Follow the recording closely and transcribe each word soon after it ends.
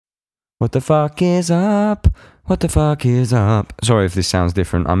What the fuck is up? What the fuck is up? Sorry if this sounds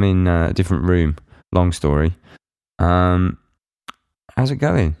different. I'm in a different room. Long story. How's it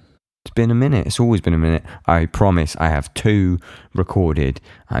going? It's been a minute. It's always been a minute. I promise I have 2 recorded.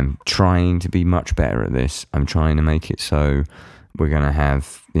 I'm trying to be much better at this. I'm trying to make it so we're going to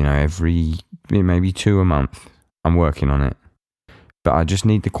have, every, maybe 2 a month. I'm working on it. But I just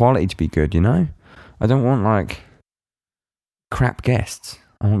need the quality to be good, I don't want, crap guests.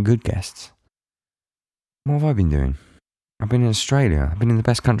 I want good guests. What have I been doing? I've been in Australia. I've been in the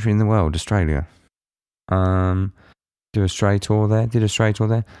best country in the world, Australia. Did a stray tour there.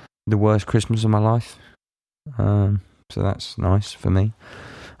 The worst Christmas of my life. So that's nice for me.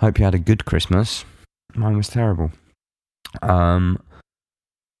 Hope you had a good Christmas. Mine was terrible. And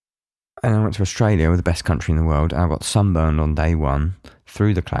I went to Australia, with the best country in the world. And I got sunburned on day 1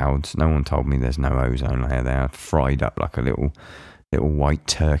 through the clouds. No one told me there's no ozone layer there. I fried up like a little white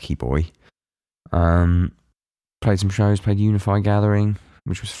turkey boy. Played some shows, played Unify Gathering,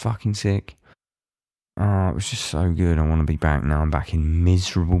 which was fucking sick. It was just so good. I want to be back now. I'm back in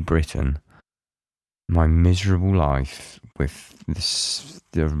miserable Britain. My miserable life with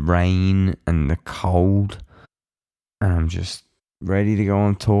the rain and the cold. And I'm just ready to go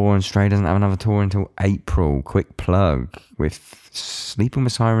on tour. And Stray doesn't have another tour until April. Quick plug with Sleeping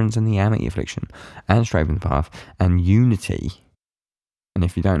with Sirens and the Amity Affliction and Stray from the Path and Unity. And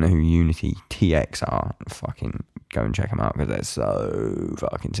if you don't know who Unity TX are, fucking go and check them out because they're so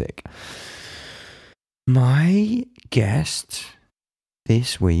fucking sick. My guest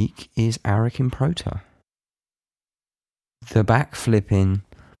this week is Aric Improta. The backflipping,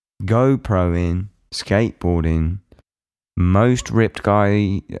 GoProing, skateboarding, most ripped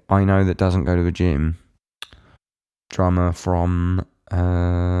guy I know that doesn't go to a gym. Drummer from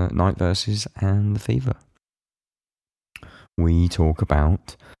Night Versus and The Fever. We talk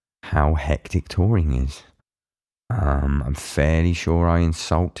about how hectic touring is. I'm fairly sure I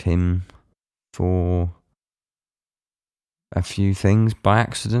insult him for a few things by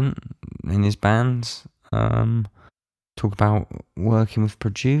accident in his bands. Talk about working with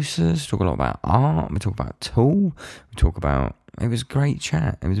producers, talk a lot about art, we talk about Tool, it was a great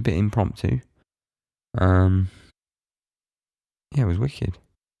chat. It was a bit impromptu. It was wicked.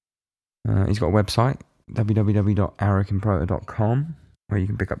 He's got a website, www.aricimprota.com, where you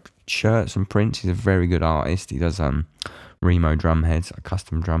can pick up shirts and prints. He's a very good artist. He does Remo drum heads,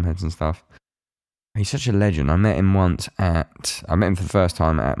 custom drum heads and stuff. He's such a legend. I met him for the first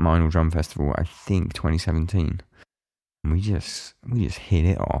time at Minor Drum Festival, I think 2017. And we just hit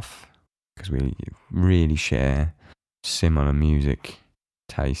it off because we really share similar music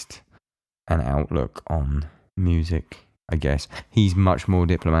taste and outlook on music, I guess. He's much more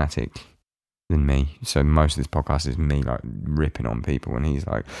diplomatic than me. So most of this podcast is me ripping on people and he's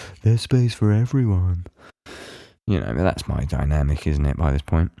like, there's space for everyone. But that's my dynamic, isn't it, by this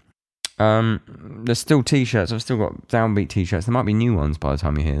point? There's still t-shirts. I've still got Downbeat t-shirts. There might be new ones by the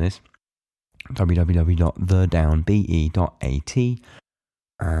time you hear this.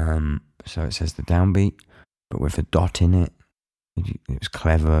 www.thedownbeat.at. So it says the Downbeat, but with a dot in it. It was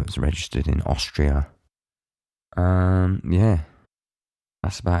clever. It was registered in Austria. That's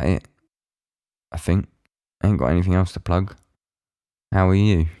about it. I think. I ain't got anything else to plug. How are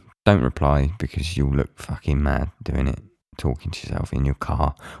you? Don't reply because you'll look fucking mad doing it. Talking to yourself in your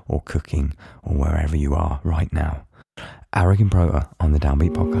car or cooking or wherever you are right now. Aric Improta on the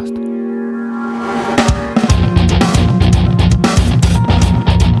Downbeat Podcast.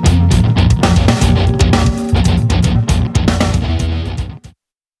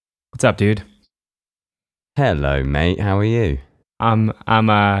 What's up, dude? Hello, mate. How are you? I'm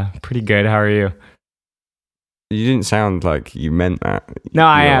pretty good. How are you? You didn't sound like you meant that. No,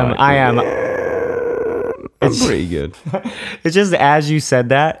 I am. I'm pretty good. It's just as you said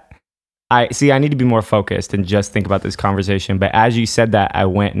that, I need to be more focused and just think about this conversation. But as you said that, I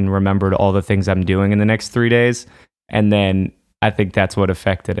went and remembered all the things I'm doing in the next 3 days. And then I think that's what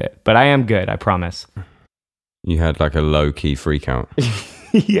affected it. But I am good, I promise. You had like a low-key freak out.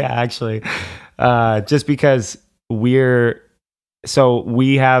 Yeah, actually. Just because we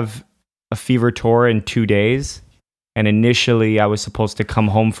have a Fever tour in 2 days. And initially I was supposed to come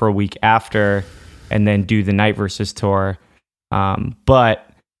home for a week after and then do the Night Versus tour. But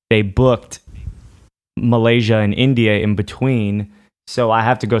they booked Malaysia and India in between. So I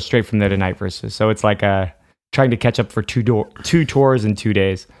have to go straight from there to Night Versus. So it's like trying to catch up for two tours in 2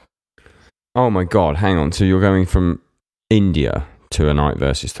 days. Oh my God, hang on. So you're going from India to a Night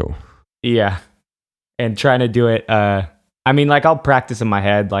Versus tour? Yeah. And trying to do it, I'll practice in my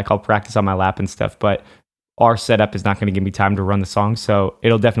head, I'll practice on my lap and stuff, but our setup is not going to give me time to run the song. So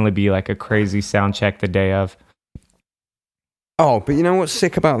it'll definitely be like a crazy sound check the day of. Oh, but you know what's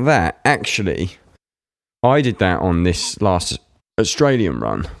sick about that? Actually, I did that on this last Australian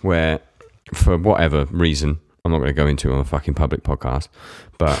run where, for whatever reason, I'm not going to go into it on a fucking public podcast,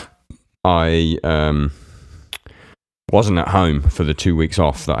 but I wasn't at home for the 2 weeks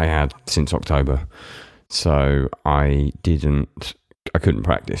off that I had since October. So I couldn't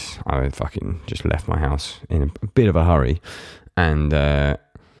practice. I fucking just left my house in a bit of a hurry, and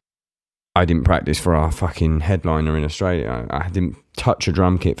I didn't practice for our fucking headliner in Australia. I didn't touch a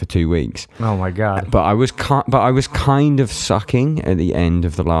drum kit for 2 weeks. Oh my God. But I was kind of sucking at the end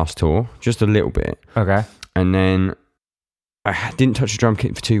of the last tour, just a little bit. Okay. And then I didn't touch a drum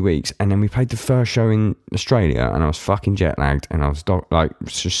kit for 2 weeks, and then we played the first show in Australia, and I was fucking jet lagged, and I was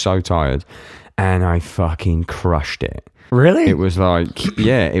just so tired, and I fucking crushed it. Really? It was like,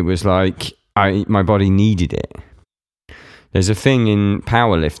 yeah, it was like my body needed it. There's a thing in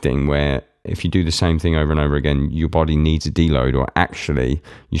powerlifting where if you do the same thing over and over again, your body needs a deload, or actually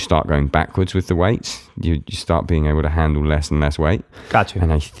you start going backwards with the weights. You start being able to handle less and less weight. Gotcha.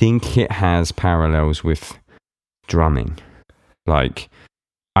 And I think it has parallels with drumming. Like,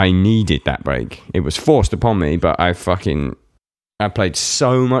 I needed that break. It was forced upon me, but I played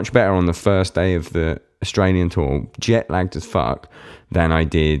so much better on the first day of the Australian tour, jet lagged as fuck, than I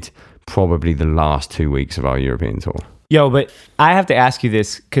did probably the last 2 weeks of our European tour. Yo, but I have to ask you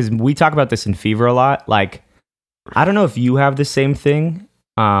this, because we talk about this in Fever a lot. Like, I don't know if you have the same thing,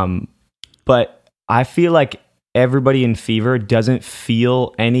 but I feel like everybody in Fever doesn't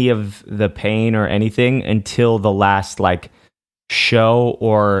feel any of the pain or anything until the last like show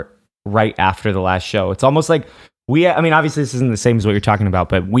or right after the last show. It's almost like obviously this isn't the same as what you're talking about,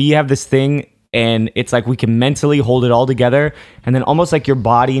 but we have this thing, and it's like we can mentally hold it all together, and then almost like your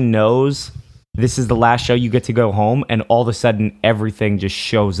body knows this is the last show, you get to go home, and all of a sudden everything just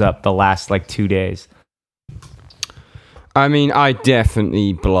shows up the last like 2 days. I mean, I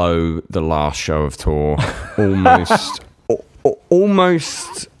definitely blow the last show of tour almost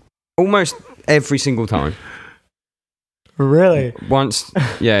every single time. Really? Once,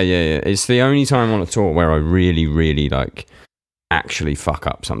 yeah. It's the only time on a tour where I really, really like actually fuck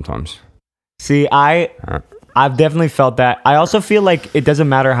up sometimes. See, I've definitely felt that. I also feel like it doesn't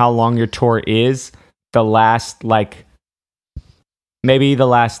matter how long your tour is. The last, like, maybe the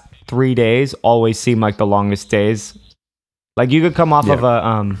last 3 days always seem like the longest days. Like, you could come off of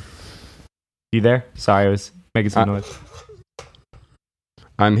a, you there? Sorry, I was making some noise.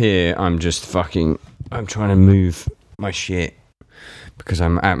 I'm here. I'm trying to move my shit because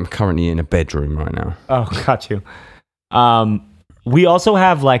I'm currently in a bedroom right now. Oh, got you. We also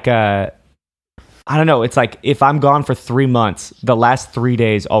have like I don't know, it's like if I'm gone for 3 months, the last 3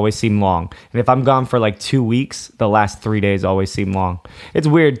 days always seem long. And if I'm gone for like 2 weeks, the last 3 days always seem long. It's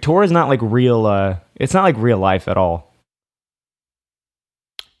weird. Tour is not like real, it's not like real life at all.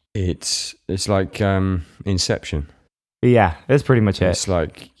 It's like Inception. Yeah, that's pretty much it. It's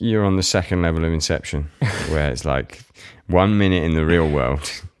like you're on the second level of Inception, where it's like 1 minute in the real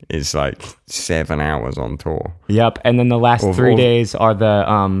world is like 7 hours on tour. Yep, and then the last 3 days are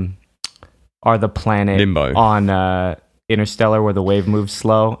the planet Limbo on Interstellar where the wave moves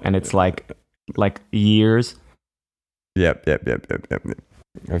slow, and it's like years. Yep.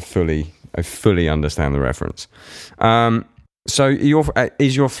 I fully understand the reference. So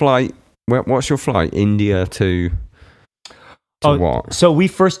is your flight? What's your flight? India to what? So we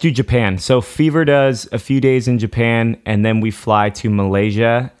first do Japan. So Fever does a few days in Japan, and then we fly to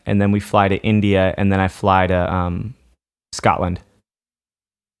Malaysia, and then we fly to India, and then I fly to Scotland.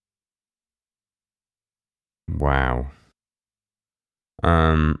 Wow.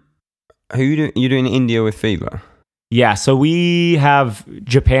 You doing India with Fever? Yeah, so we have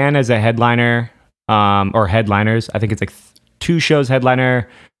Japan as a headliner, or headliners. I think it's like 2 shows headliner,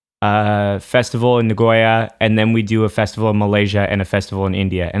 festival in Nagoya, and then we do a festival in Malaysia and a festival in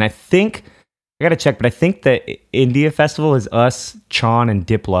India. And I think, I gotta check, but I think the India festival is us, Chon, and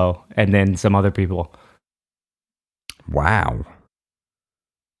Diplo, and then some other people. Wow.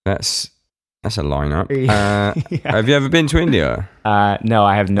 That's a lineup. Yeah. Have you ever been to India? No,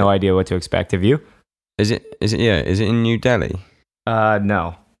 I have no idea what to expect. Have you? Is it in New Delhi?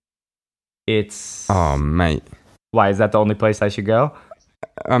 No. It's... Oh, mate. Why, is that the only place I should go?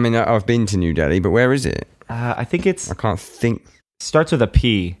 I mean, I've been to New Delhi, but where is it? I think it's... I can't think. Starts with a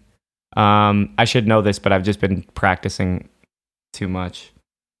P. I should know this, but I've just been practicing too much.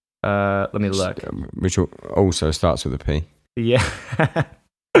 Let me look. Which also starts with a P. Yeah.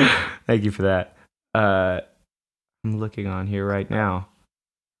 Thank you for that. I'm looking on here right now.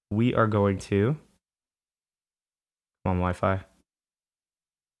 We are going to I'm on Wi-Fi.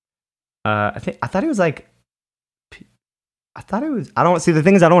 I thought it was like. I thought it was. I don't see. The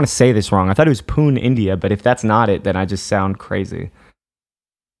thing is, I don't want to say this wrong. I thought it was Pune, India, but if that's not it, then I just sound crazy.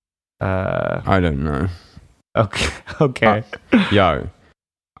 I don't know. Okay. Okay. Yo,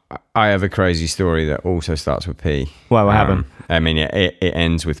 I have a crazy story that also starts with P. What happened? I mean, it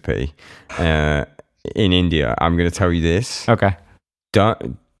ends with P. In India, I'm going to tell you this. Okay.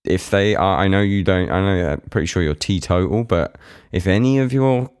 If they are, I know you don't. I know. I'm pretty sure you're teetotal, but if any of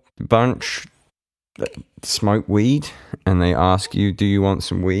your bunch smoke weed and they ask you, "Do you want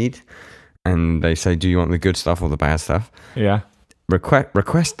some weed?" and they say, "Do you want the good stuff or the bad stuff?" Yeah.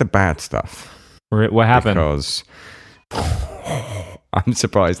 Request the bad stuff. What happened? Because I'm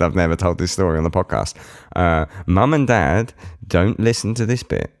surprised I've never told this story on the podcast. Mum and Dad, don't listen to this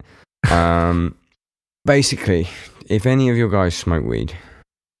bit. Basically, if any of your guys smoke weed,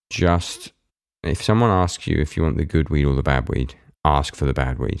 just if someone asks you if you want the good weed or the bad weed, ask for the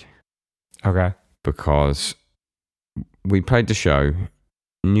bad weed. Okay. Because we played the show,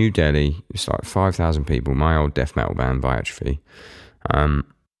 New Delhi, it's like 5,000 people, my old death metal band, Biatrophy.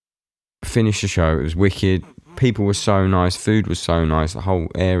 Finished the show, it was wicked. People were so nice, food was so nice, the whole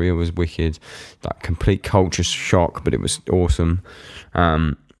area was wicked. Like complete culture shock, but it was awesome.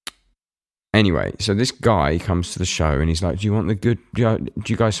 Anyway, so this guy comes to the show and he's like, "Do you want the good? Do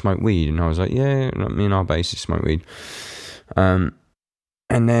you guys smoke weed?" And I was like, "Yeah, me and our bassist smoke weed." And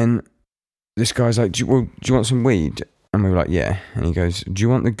then this guy's like, do you want some weed?" And we were like, "Yeah." And he goes, "Do you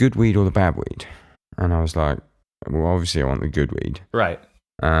want the good weed or the bad weed?" And I was like, "Well, obviously I want the good weed." Right.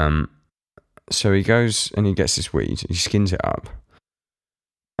 So he goes and he gets this weed. He skins it up.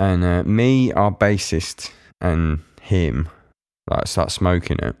 And me, our bassist, and him like start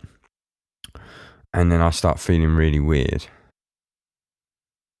smoking it. And then I start feeling really weird.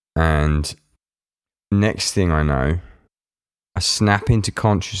 And next thing I know, I snap into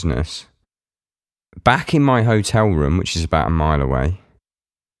consciousness back in my hotel room, which is about a mile away.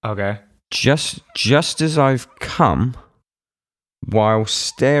 Okay. Just as I've come, while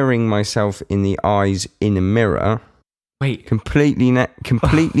staring myself in the eyes in a mirror. Wait. Completely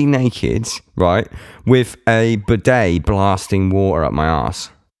naked, right? With a bidet blasting water up my ass.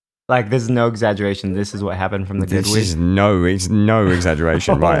 Like, this is no exaggeration. This is what happened from the good weed. It's no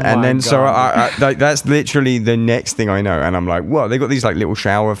exaggeration, right? Oh And then my so God. I that's literally the next thing I know, and I'm like, "What? They got these like little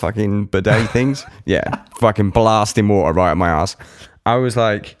shower fucking bidet things?" Yeah, fucking blasting water right at my ass. I was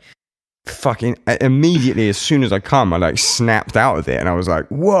like, fucking immediately as soon as I come, I like snapped out of it, and I was like,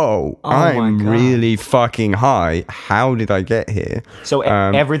 "Whoa, Oh my I'm God. really fucking high. How did I get here?" So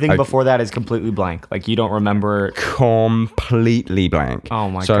everything before that is completely blank. Like, you don't remember. Completely blank. Oh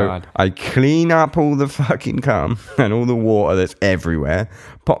my so God. I clean up all the fucking cum and all the water that's everywhere,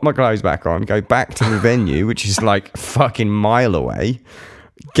 pop my clothes back on, go back to the venue, which is like fucking mile away,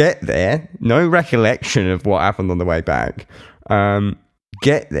 get there, no recollection of what happened on the way back,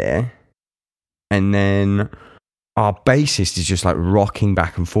 get there, and then our bassist is just like rocking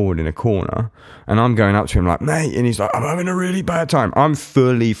back and forward in a corner, and I'm going up to him like, "Mate," and he's like, "I'm having a really bad time." I'm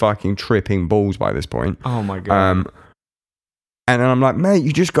fully fucking tripping balls by this point. Oh my God. And then I'm like, "Mate,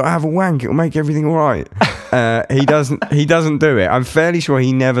 you just got to have a wank. It'll make everything all right." He doesn't do it. I'm fairly sure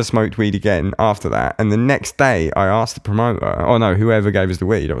he never smoked weed again after that. And the next day I asked the promoter, whoever gave us the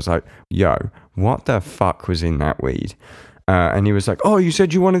weed, I was like, "Yo, what the fuck was in that weed?" And he was like, "Oh, you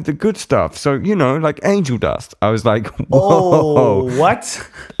said you wanted the good stuff. So, like angel dust." I was like, "Whoa." Oh, what?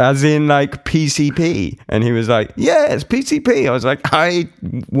 As in like PCP. And he was like, "Yeah, it's PCP." I was like, "I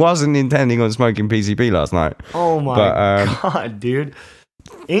wasn't intending on smoking PCP last night." Oh my God, dude.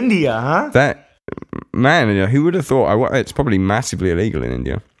 India, huh? That, man, who would have thought? It's probably massively illegal in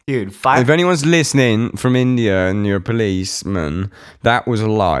India. Dude, If anyone's listening from India and you're a policeman, that was a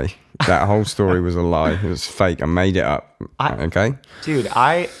lie. That whole story was a lie. It was fake. I made it up. Okay? Dude,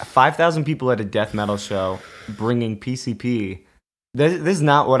 5,000 people at a death metal show bringing PCP. This is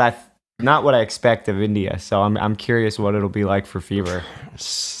not what I expect of India. So I'm curious what it'll be like for Fever.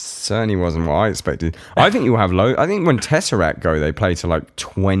 Certainly wasn't what I expected. I think you'll have I think when Tesseract go, they play to like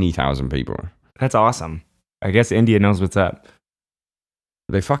 20,000 people. That's awesome. I guess India knows what's up.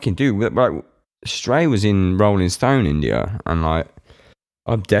 They fucking do. Like, Stray was in Rolling Stone India, and like,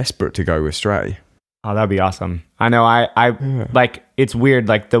 I'm desperate to go with Stray. Oh, that'd be awesome. I know. Like, it's weird.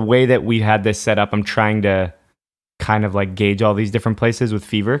 Like, the way that we had this set up, I'm trying to kind of like gauge all these different places with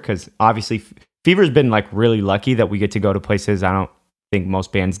Fever, because obviously Fever's been like really lucky that we get to go to places I don't think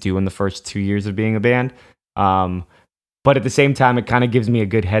most bands do in the first 2 years of being a band. But at the same time, it kind of gives me a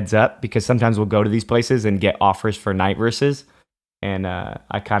good heads up, because sometimes we'll go to these places and get offers for night verses, and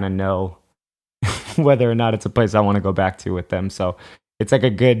I kind of know whether or not it's a place I want to go back to with them. So it's like a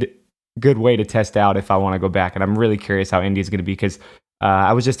good way to test out if I want to go back. And I'm really curious how India's going to be because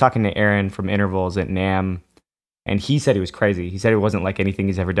I was just talking to Aaron from Intervals at NAMM, and he said it was crazy. He said it wasn't like anything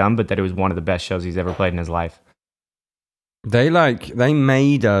he's ever done, but that it was one of the best shows he's ever played in his life. They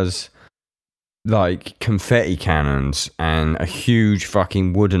made us like confetti cannons and a huge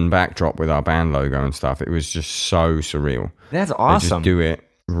fucking wooden backdrop with our band logo and stuff. It was just so surreal. That's awesome. They just do it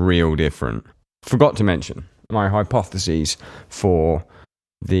real different. Forgot to mention my hypotheses for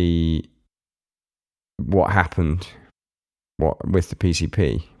what happened with the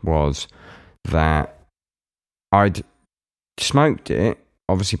PCP was that I'd smoked it,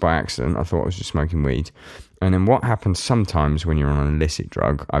 obviously by accident. I thought I was just smoking weed. And then what happens sometimes when you're on an illicit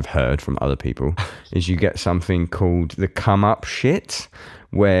drug, I've heard from other people, is you get something called the come up shit,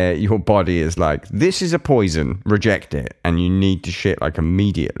 where your body is like, this is a poison, reject it, and you need to shit like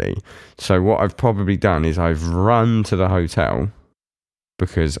immediately. So what I've probably done is I've run to the hotel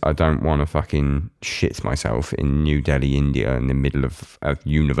because I don't want to fucking shit myself in New Delhi, India, in the middle of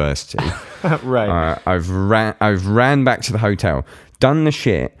university. Right. I've ran back to the hotel, done the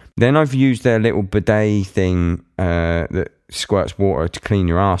shit. Then I've used their little bidet thing that squirts water to clean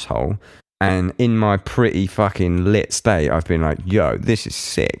your asshole. And in my pretty fucking lit state, I've been like, yo, this is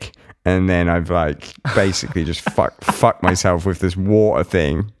sick. And then I've like basically just fuck myself with this water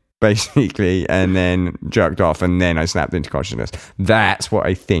thing, basically, and then jerked off, and then I snapped into consciousness. That's what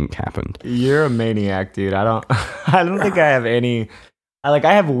I think happened. You're a maniac, dude. I don't think I have any. I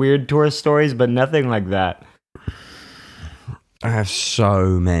have weird tourist stories, but nothing like that. I have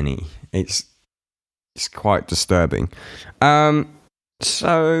so many. It's quite disturbing.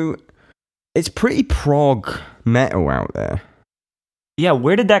 So it's pretty prog metal out there. Yeah,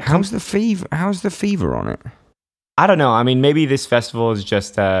 where did that come? How's the fever on it? I don't know. I mean, maybe this festival is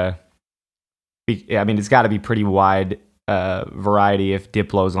just it's got to be pretty wide variety if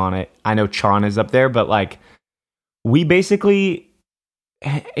Diplo's on it. I know Chon is up there, but like we basically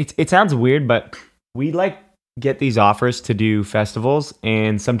it sounds weird, but we like get these offers to do festivals,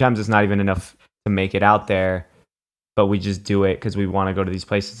 and sometimes it's not even enough to make it out there, but we just do it because we want to go to these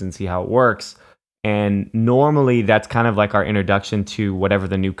places and see how it works. And normally that's kind of like our introduction to whatever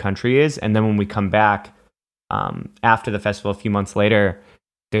the new country is. And then when we come back after the festival a few months later,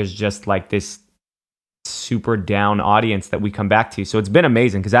 there's just like this super down audience that we come back to. So it's been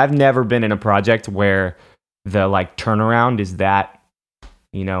amazing because I've never been in a project where the like turnaround is that,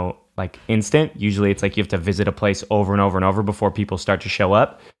 like instant. Usually it's like you have to visit a place over and over and over before people start to show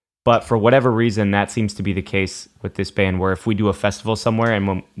up. But for whatever reason, that seems to be the case with this band, where if we do a festival somewhere and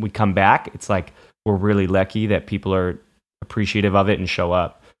when we come back, it's like we're really lucky that people are appreciative of it and show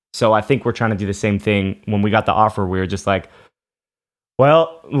up. So I think we're trying to do the same thing. When we got the offer, we were just like,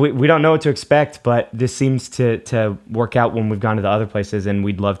 well, we don't know what to expect, but this seems to work out when we've gone to the other places, and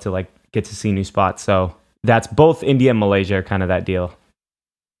we'd love to like get to see new spots. So that's both India and Malaysia are kind of that deal.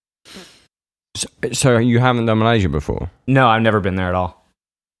 So you haven't done Malaysia before? No, I've never been there at all.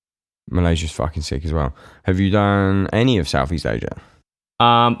 Malaysia's fucking sick as well. Have you done any of Southeast Asia?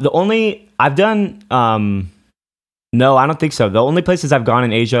 No, I don't think so. The only places I've gone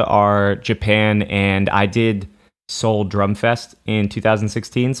in Asia are Japan, and I did Seoul Drum Fest in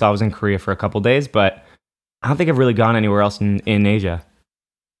 2016, so I was in Korea for a couple days, but I don't think I've really gone anywhere else in Asia.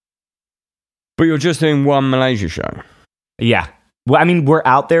 But you're just doing one Malaysia show? Yeah. Well, I mean, we're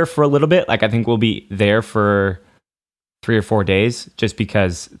out there for a little bit. Like, I think we'll be there for 3 or 4 days just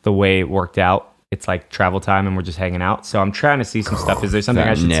because the way it worked out, it's like travel time and we're just hanging out. So I'm trying to see some stuff. Is there something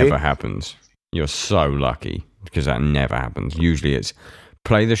I should see? That never happens. You're so lucky because that never happens. Usually it's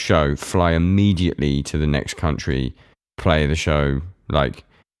play the show, fly immediately to the next country, play the show like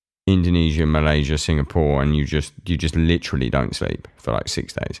Indonesia, Malaysia, Singapore, and you just literally don't sleep for like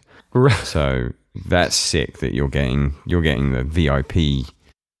 6 days. So that's sick that you're getting the VIP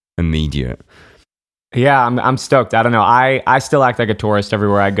immediate. Yeah, I'm stoked. I don't know. I still act like a tourist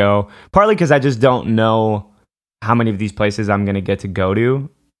everywhere I go, partly because I just don't know how many of these places I'm going to get to go to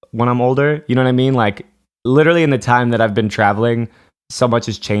when I'm older. You know what I mean? Like, literally in the time that I've been traveling, so much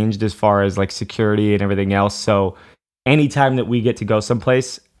has changed as far as like security and everything else. So anytime that we get to go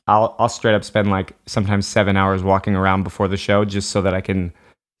someplace, I'll straight up spend like sometimes 7 hours walking around before the show just so that I can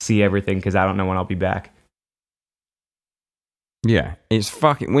see everything, because I don't know when I'll be back. Yeah, it's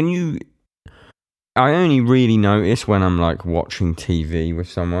fucking... I only really notice when I'm like watching TV with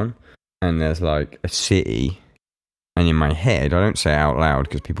someone and there's like a city, and in my head, I don't say it out loud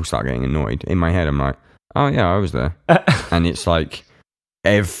because people start getting annoyed. In my head, I'm like, oh yeah, I was there. And it's like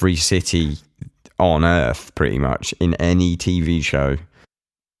every city on earth, pretty much, in any TV show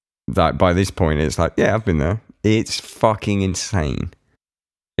like by this point, it's like, yeah, I've been there. It's fucking insane.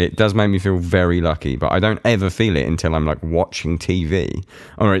 It does make me feel very lucky, but I don't ever feel it until I'm like watching TV,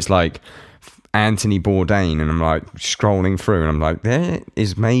 or it's like Anthony Bourdain, and I'm like scrolling through, and I'm like, there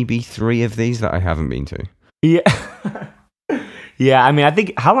is maybe 3 of these that I haven't been to. Yeah. Yeah, I mean, I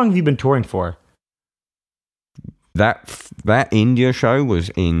think, how long have you been touring for? That India show was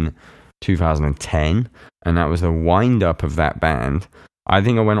in 2010, and that was the wind up of that band. I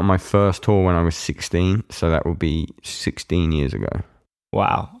think I went on my first tour when I was 16, so that would be 16 years ago.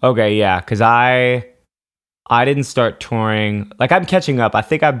 Wow. Okay, yeah, because I didn't start touring. Like, I'm catching up. I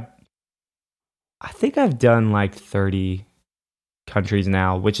think I've done like 30 countries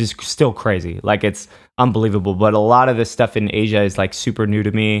now, which is still crazy. Like, it's unbelievable. But a lot of this stuff in Asia is like super new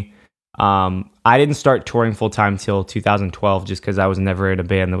to me. I didn't start touring full time till 2012, just because I was never in a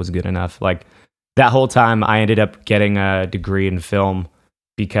band that was good enough. Like, that whole time, I ended up getting a degree in film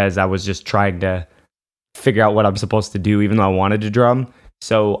because I was just trying to figure out what I'm supposed to do, even though I wanted to drum.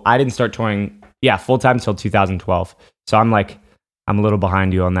 So I didn't start touring, full time till 2012. So I'm a little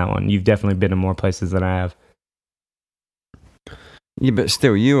behind you on that one. You've definitely been in more places than I have. Yeah, but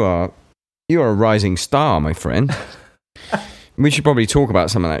still, you are a rising star, my friend. We should probably talk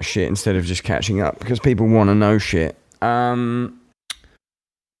about some of that shit instead of just catching up, because people want to know shit. I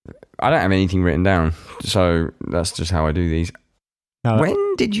don't have anything written down, so that's just how I do these. No.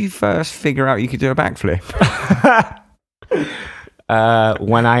 When did you first figure out you could do a backflip?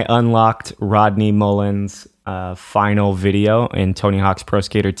 When I unlocked Rodney Mullen's final video in Tony Hawk's Pro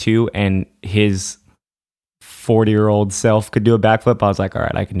Skater 2, and his 40-year-old self could do a backflip, I was like, all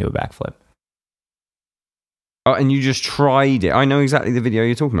right, I can do a backflip. Oh, and you just tried it. I know exactly the video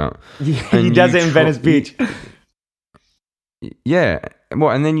you're talking about. He does it in Venice Beach. Yeah. Well,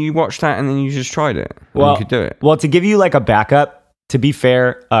 and then you watched that, and then you just tried it. Well, you could do it. Well, to give you like a backup, to be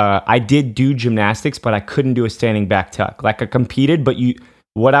fair, I did do gymnastics, but I couldn't do a standing back tuck. Like, I competed, but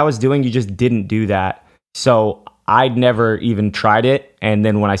what I was doing, you just didn't do that. So I'd never even tried it. And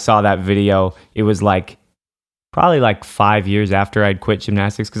then when I saw that video, it was like probably like 5 years after I'd quit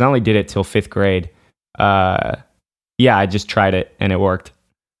gymnastics, because I only did it till 5th grade. I just tried it and it worked.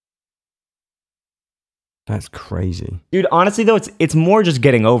 That's crazy, dude. Honestly though, it's more just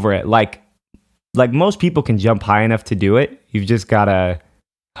getting over it. Like most people can jump high enough to do it. You've just gotta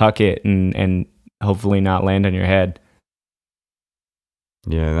huck it and hopefully not land on your head.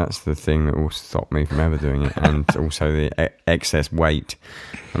 Yeah, that's the thing that will stop me from ever doing it. And also the excess weight.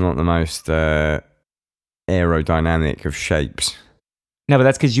 I'm not the most aerodynamic of shapes. No, but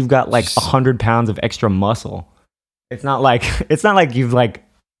that's because you've got like 100 pounds of extra muscle. It's not like you've like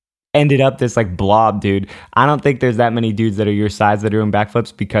ended up this like blob, dude. I don't think there's that many dudes that are your size that are doing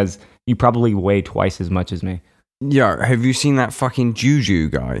backflips, because you probably weigh twice as much as me. Yeah, have you seen that fucking Juju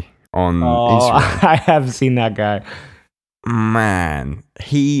guy on Instagram? I have seen that guy. Man,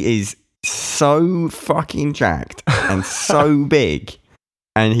 he is so fucking jacked and so big,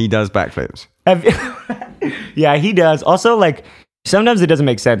 and he does backflips. Yeah, he does. Also, like, sometimes it doesn't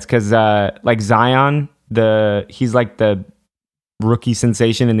make sense because, like, Zion, he's like the rookie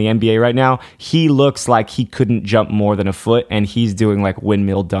sensation in the NBA right now. He looks like he couldn't jump more than a foot, and he's doing like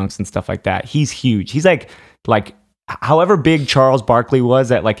windmill dunks and stuff like that. He's huge. He's like however big Charles Barkley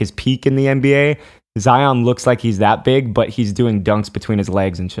was at like his peak in the NBA, Zion looks like he's that big, but he's doing dunks between his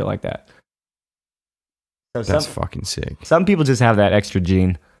legs and shit like that. So that's fucking sick. Some people just have that extra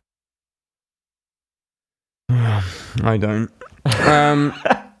gene. I don't.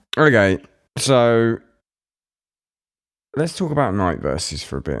 Okay, so let's talk about night verses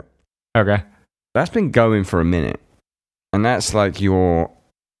for a bit. Okay. That's been going for a minute, and that's like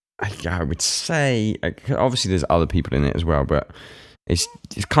I would say, obviously there's other people in it as well, but it's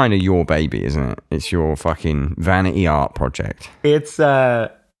kind of your baby, isn't it? It's your fucking vanity art project. It's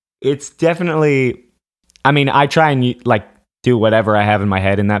definitely, I mean, I try and like do whatever I have in my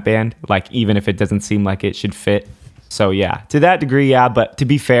head in that band, like even if it doesn't seem like it should fit. So yeah, to that degree, yeah. But to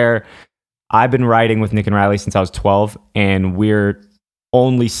be fair, I've been writing with Nick and Riley since I was 12, and we're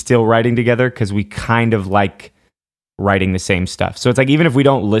only still writing together because we kind of like writing the same stuff. So it's like, even if we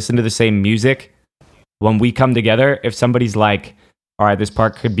don't listen to the same music, when we come together, if somebody's like, all right, this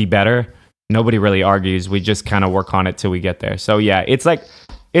part could be better, nobody really argues. We just kind of work on it till we get there. So yeah, it's like,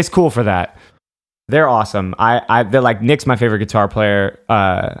 it's cool for that. They're awesome. They're like, Nick's my favorite guitar player,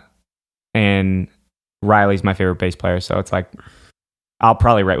 and Riley's my favorite bass player. So it's like, I'll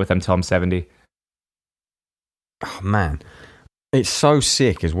probably write with them till I'm 70. Oh man, it's so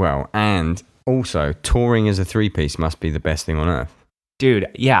sick as well. And also, touring as a 3-piece must be the best thing on earth. Dude,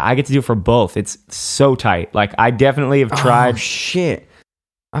 yeah, I get to do it for both. It's so tight. Like, I definitely have tried. Oh shit!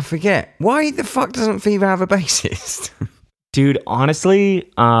 I forget. Why the fuck doesn't Fever have a bassist? Dude,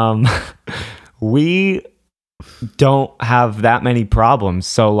 honestly, we don't have that many problems.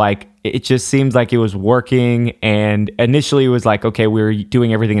 So like it just seems like it was working, and initially it was like, okay, we were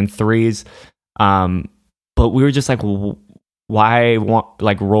doing everything in threes. But we were just like, why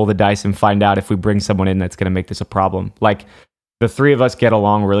roll the dice and find out if we bring someone in that's going to make this a problem? Like the three of us get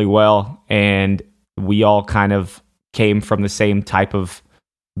along really well, and we all kind of came from the same type of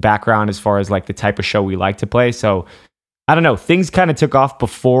background as far as like the type of show we like to play. So I don't know, things kind of took off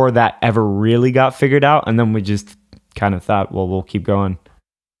before that ever really got figured out, and then we just kind of thought, well, we'll keep going.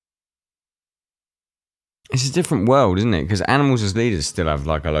 It's a different world, isn't it? Because Animals as Leaders still have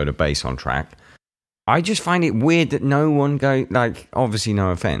like a load of bass on track. I just find it weird that no one obviously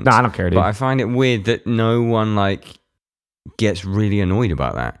no offense. No, I don't care, dude. But I find it weird that no one gets really annoyed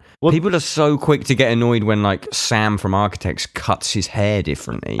about that. Well, people are so quick to get annoyed when like Sam from Architects cuts his hair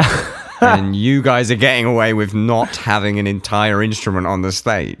differently. And you guys are getting away with not having an entire instrument on the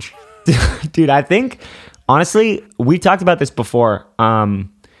stage. Dude, I think, honestly, we talked about this before.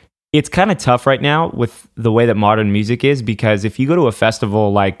 It's kind of tough right now with the way that modern music is, because if you go to a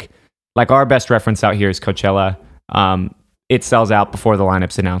festival like our best reference out here is Coachella, it sells out before the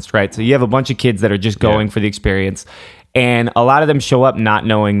lineup's announced, right? So you have a bunch of kids that are just going for the experience, and a lot of them show up not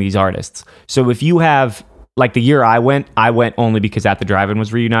knowing these artists. So if you have, like the year I went only because At the Drive-In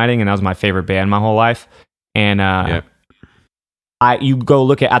was reuniting, and that was my favorite band my whole life. And you go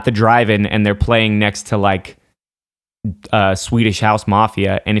look at the Drive-In, and they're playing next to like Swedish House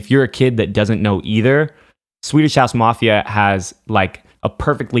Mafia. And if you're a kid that doesn't know either, Swedish House Mafia has like a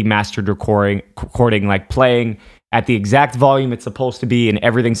perfectly mastered recording, like playing at the exact volume it's supposed to be, and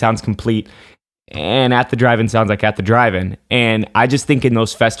everything sounds complete. And At the Drive-In sounds like At the Drive-In. And I just think in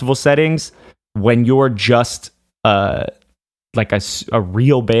those festival settings, when you're just like a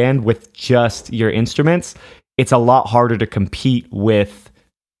real band with just your instruments, it's a lot harder to compete with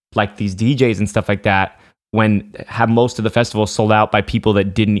like these DJs and stuff like that, when have most of the festivals sold out by people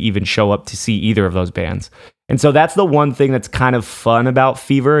that didn't even show up to see either of those bands. And so that's the one thing that's kind of fun about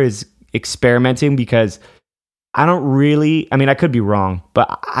Fever, is experimenting, because I could be wrong,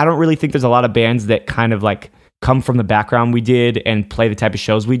 but I don't really think there's a lot of bands that kind of like come from the background we did and play the type of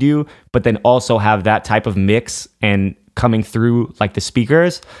shows we do, but then also have that type of mix and coming through like the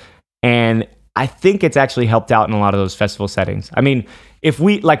speakers. And I think it's actually helped out in a lot of those festival settings. I mean, if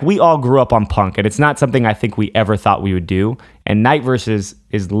we all grew up on punk, and it's not something I think we ever thought we would do. And Night Versus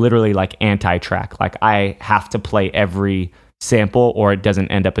is literally like anti-track. Like I have to play every sample or it doesn't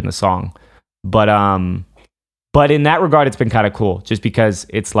end up in the song. But in that regard, it's been kind of cool, just because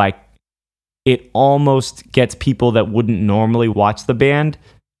it's like it almost gets people that wouldn't normally watch the band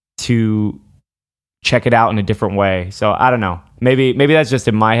to check it out in a different way. So I don't know. Maybe that's just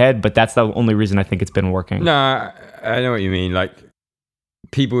in my head, but that's the only reason I think it's been working. No, I know what you mean. Like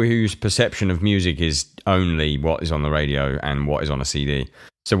people whose perception of music is only what is on the radio and what is on a CD.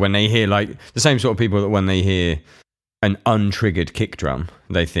 So when they hear like the same sort of people that when they hear an untriggered kick drum,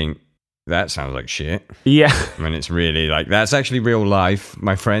 they think that sounds like shit. Yeah. When it's really like, that's actually real life,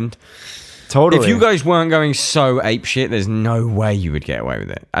 my friend. Totally. If you guys weren't going so apeshit, there's no way you would get away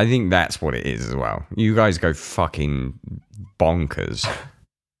with it. I think that's what it is as well. You guys go fucking bonkers.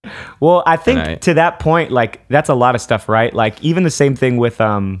 Well, I think to that point, like that's a lot of stuff, right? Like even the same thing with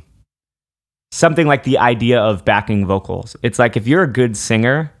something like the idea of backing vocals. It's like if you're a good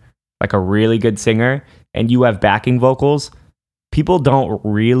singer, like a really good singer, and you have backing vocals, people don't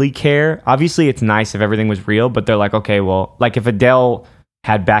really care. Obviously, it's nice if everything was real, but they're like, okay, well, like if Adele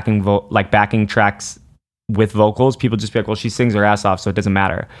had backing tracks with vocals, people just be like, well, she sings her ass off, so it doesn't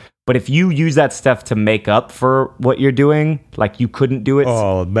matter. But if you use that stuff to make up for what you're doing, like you couldn't do it.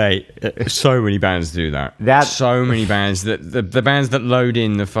 Oh, mate, so many bands do that. So many bands that the bands that load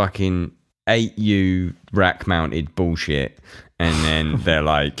in the fucking 8U rack mounted bullshit, and then they're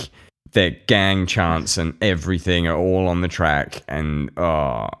like their gang chants and everything are all on the track, and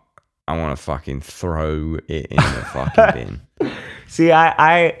I want to fucking throw it in the fucking bin. See,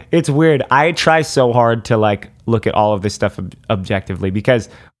 I it's weird. I try so hard to like look at all of this stuff objectively, because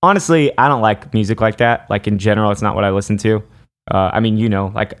honestly, I don't like music like that. Like in general, it's not what I listen to. I mean, you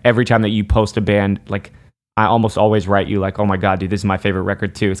know, like every time that you post a band, like I almost always write you like, oh my God, dude, this is my favorite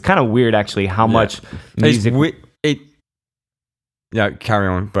record too. It's kind of weird actually how much music... Yeah, carry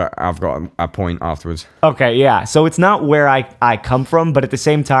on, but I've got a point afterwards. Okay, yeah. So it's not where I come from, but at the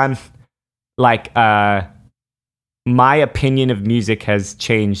same time, like my opinion of music has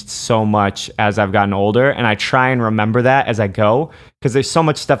changed so much as I've gotten older, and I try and remember that as I go, because there's so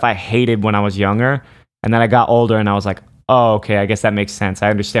much stuff I hated when I was younger, and then I got older and I was like, oh, okay, I guess that makes sense. I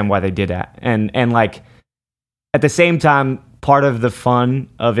understand why they did that. And like at the same time, part of the fun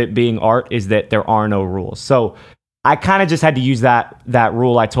of it being art is that there are no rules. So I kind of just had to use that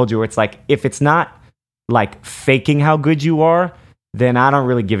rule I told you, where it's like, if it's not like faking how good you are, then I don't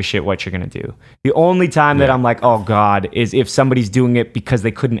really give a shit what you're going to do. The only time that I'm like, oh God, is if somebody's doing it because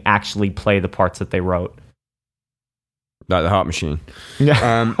they couldn't actually play the parts that they wrote. Like the Heart Machine.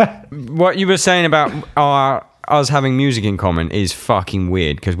 Yeah. What you were saying about us having music in common is fucking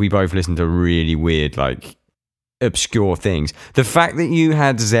weird, because we both listen to really weird, like, obscure things. The fact that you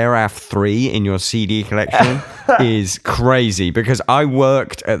had Seraph 3 in your CD collection is crazy, because I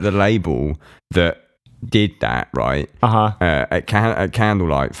worked at the label that did that, right? At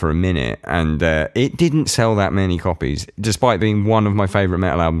Candlelight for a minute, and it didn't sell that many copies, despite being one of my favorite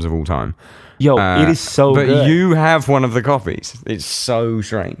metal albums of all time. Yo, it is so but good. But you have one of the copies. It's so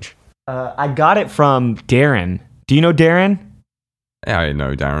strange. I got it from Darren. Do you know Darren? Yeah, I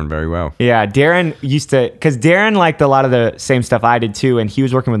know Darren very well. Yeah, Darren used to, because Darren liked a lot of the same stuff I did too, and he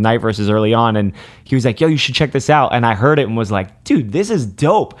was working with Night Verses early on, and he was like, yo, you should check this out. And I heard it and was like, dude, this is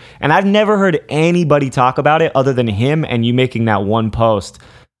dope. And I've never heard anybody talk about it other than him and you making that one post.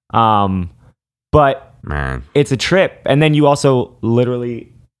 But man, it's a trip. And then you also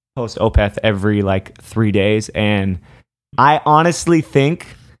literally post Opeth every like 3 days. And I honestly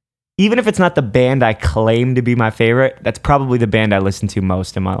think, even if it's not the band I claim to be my favorite, that's probably the band I listen to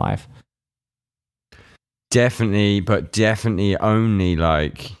most in my life. Definitely, but definitely only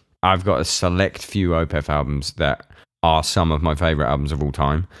like, I've got a select few Opeth albums that are some of my favorite albums of all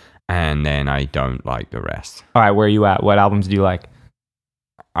time, and then I don't like the rest. All right, where are you at? What albums do you like?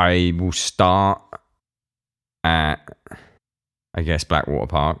 I will start at, I guess, Blackwater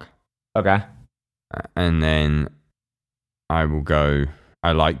Park. Okay. And then I will go,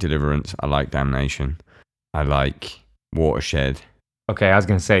 I like Deliverance, I like Damnation, I like Watershed. Okay, I was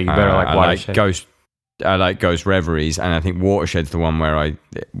going to say, you better like Watershed. I like Ghost Reveries, and I think Watershed's the one where I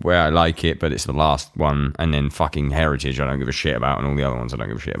like it, but it's the last one, and then fucking Heritage I don't give a shit about, and all the other ones I don't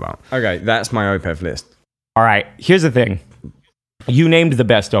give a shit about. Okay, that's my Opeth list. All right, here's the thing. You named the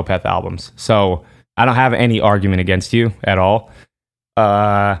best Opeth albums, so I don't have any argument against you at all.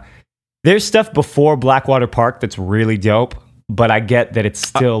 There's stuff before Blackwater Park that's really dope, but I get that it's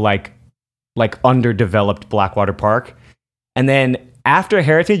still like underdeveloped Blackwater Park. And then after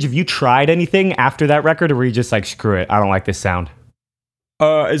Heritage, have you tried anything after that record, or were you just like, screw it, I don't like this sound?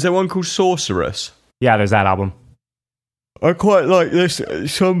 Is there one called Sorceress? Yeah, there's that album. I quite like this.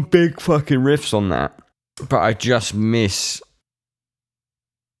 Some big fucking riffs on that, but I just miss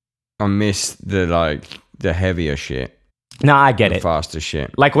the heavier shit. No, I get it. Faster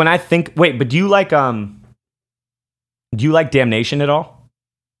shit. Like when I think, wait, but do you like Damnation at all?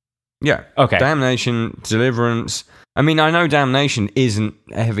 Yeah. Okay. Damnation, Deliverance. I mean, I know Damnation isn't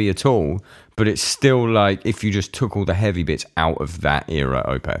heavy at all, but it's still like if you just took all the heavy bits out of that era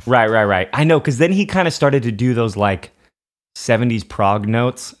Opeth. Right. I know, because then he kind of started to do those like 70s prog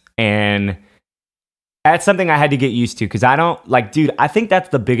notes, and that's something I had to get used to, because I don't like, dude, I think that's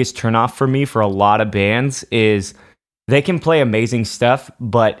the biggest turnoff for me for a lot of bands is they can play amazing stuff,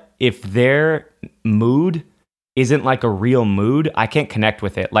 but if their mood isn't like a real mood, I can't connect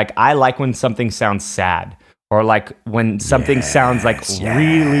with it. Like, I like when something sounds sad, or like when something sounds like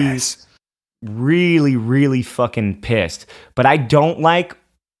really fucking pissed. But I don't like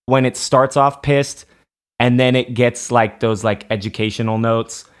when it starts off pissed and then it gets like those like educational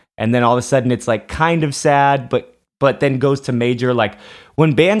notes, and then all of a sudden it's like kind of sad, but then goes to major. Like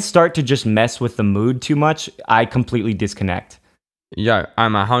when bands start to just mess with the mood too much, I completely disconnect. Yeah,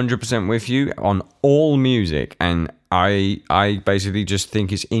 I'm 100% with you on all music, and I basically just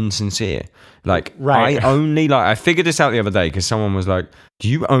think it's insincere. Like, right. I figured this out the other day, because someone was like, do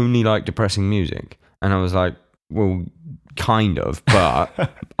you only like depressing music? And I was like, well, kind of,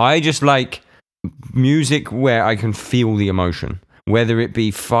 but I just like music where I can feel the emotion. Whether it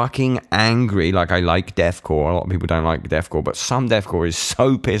be fucking angry, like I like deathcore. A lot of people don't like deathcore, but some deathcore is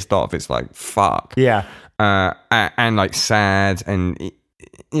so pissed off, it's like, fuck. Yeah. And like sad, and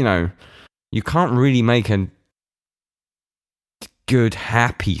you know, you can't really make a good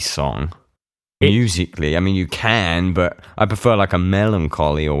happy song musically. I mean, you can, but I prefer like a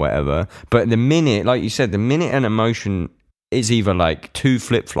melancholy or whatever. But the minute, like you said, the minute an emotion is either like too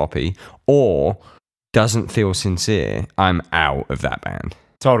flip-floppy or doesn't feel sincere, I'm out of that band.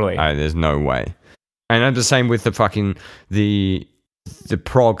 Totally. There's no way. And I'm the same with the fucking the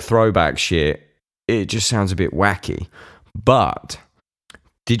prog throwback shit. It just sounds a bit wacky. But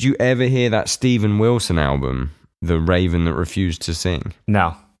did you ever hear that Steven Wilson album, The Raven That Refused to Sing?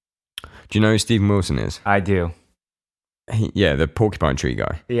 No. Do you know who Steven Wilson is? I do. The porcupine tree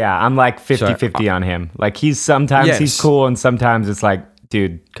guy. Yeah, I'm like 50-50 on him. Like he's cool and sometimes it's like,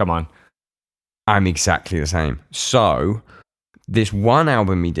 dude, come on. I'm exactly the same. So this one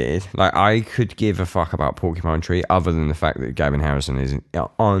album he did, like I could give a fuck about Porcupine Tree other than the fact that Gavin Harrison is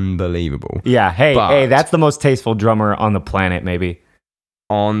unbelievable. Yeah, hey, that's the most tasteful drummer on the planet, maybe.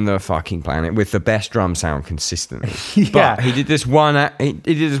 On the fucking planet with the best drum sound consistently. Yeah. But he did this one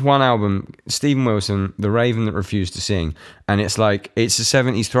album, Stephen Wilson, The Raven That Refused to Sing, and it's like it's a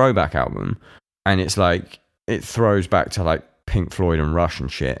 70s throwback album, and it's like it throws back to like Pink Floyd and Rush and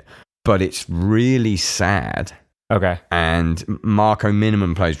shit, but it's really sad. Okay. And Marco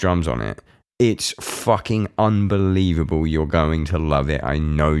Minimum plays drums on it. It's fucking unbelievable. You're going to love it. I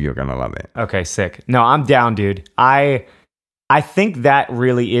know you're going to love it. Okay, sick. No, I'm down, dude. I think that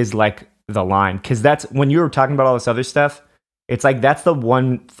really is like the line, because that's when you were talking about all this other stuff. It's like that's the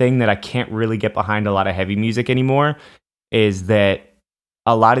one thing that I can't really get behind a lot of heavy music anymore, is that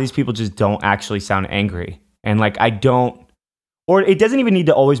a lot of these people just don't actually sound angry. And like or it doesn't even need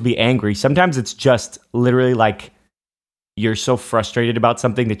to always be angry. Sometimes it's just literally like you're so frustrated about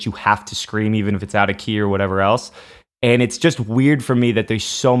something that you have to scream even if it's out of key or whatever else. And it's just weird for me that there's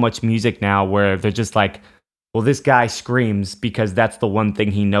so much music now where they're just like, well, this guy screams because that's the one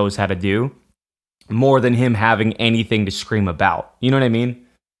thing he knows how to do, more than him having anything to scream about. You know what I mean?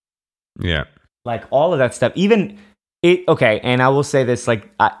 Yeah. Like all of that stuff. Even it. Okay, and I will say this: like,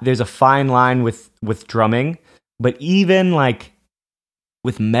 there's a fine line with drumming, but even like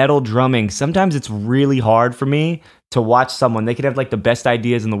with metal drumming, sometimes it's really hard for me to watch someone. They could have like the best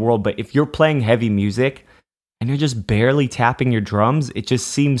ideas in the world, but if you're playing heavy music and you're just barely tapping your drums, it just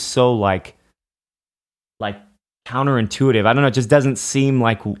seems so like counterintuitive. I don't know. It just doesn't seem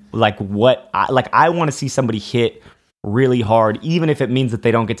like what I want to see somebody hit really hard, even if it means that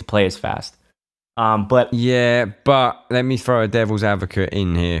they don't get to play as fast. But let me throw a devil's advocate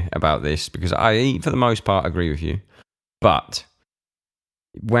in here about this, because I, for the most part, agree with you. But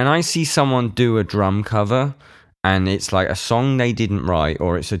when I see someone do a drum cover and it's like a song they didn't write,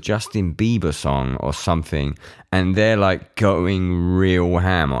 or it's a Justin Bieber song or something, and they're like going real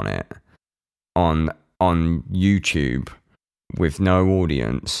ham on it on YouTube with no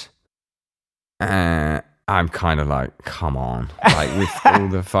audience, I'm kind of like, come on. Like with all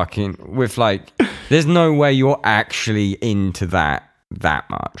the fucking, with like, there's no way you're actually into that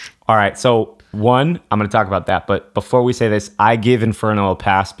much. All right, so one, I'm going to talk about that, but before we say this, I give Inferno a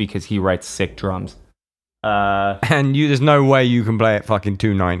pass because he writes sick drums. And there's no way you can play at fucking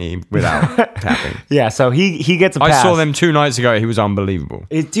 290 without tapping. Yeah, so he gets a pass. I saw them 2 nights ago. He was unbelievable.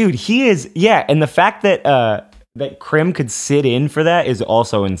 Dude, he is, yeah, and the fact that Krim could sit in for that is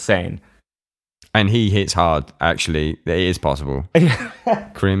also insane. And he hits hard, actually. It is possible.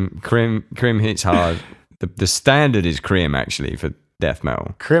 Krim hits hard. The standard is Krim, actually, for death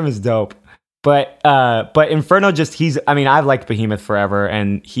metal. Krim is dope. But Inferno I've liked Behemoth forever,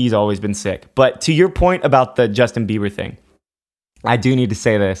 and he's always been sick. But to your point about the Justin Bieber thing, I do need to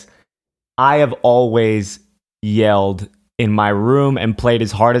say this. I have always yelled in my room and played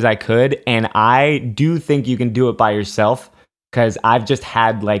as hard as I could, and I do think you can do it by yourself, because I've just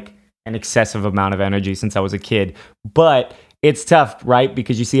had like an excessive amount of energy since I was a kid. But it's tough, right?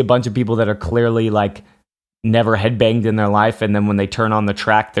 Because you see a bunch of people that are clearly like never headbanged in their life, and then when they turn on the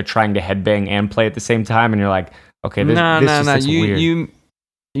track, they're trying to headbang and play at the same time, and you're like, okay, this is weird.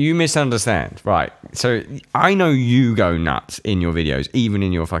 You misunderstand, right? So I know you go nuts in your videos, even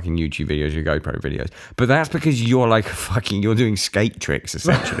in your fucking YouTube videos, your GoPro videos, but that's because you're like you're doing skate tricks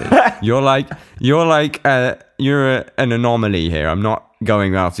essentially. you're an anomaly here. I'm not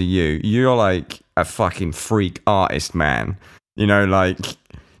going after you. You're like a fucking freak artist, man. You know, like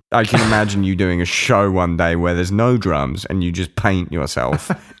I can imagine you doing a show one day where there's no drums and you just paint yourself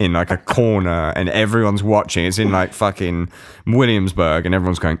in like a corner and everyone's watching. It's in like fucking Williamsburg and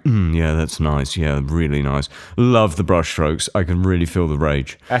everyone's going, yeah, that's nice. Yeah, really nice. Love the brush strokes. I can really feel the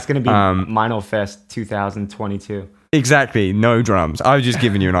rage. That's going to be Mino Fest 2022. Exactly. No drums. I was just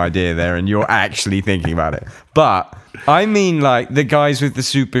giving you an idea there and you're actually thinking about it. But I mean like the guys with the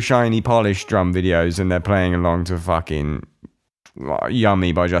super shiny polished drum videos and they're playing along to fucking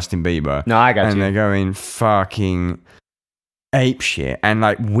Yummy by Justin Bieber. No, I got you. And they're going fucking ape shit and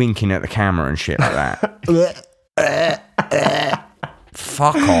like winking at the camera and shit like that.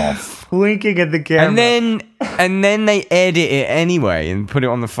 Fuck off. Winking at the camera. And then they edit it anyway and put it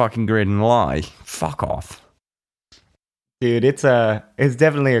on the fucking grid and lie. Fuck off. Dude, it's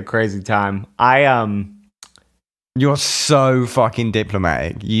definitely a crazy time. You're so fucking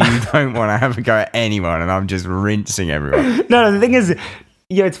diplomatic. You don't want to have a go at anyone, and I'm just rinsing everyone. No, the thing is,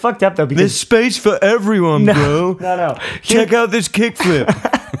 Yeah, it's fucked up though because There's space for everyone, bro. No. Check out this kickflip.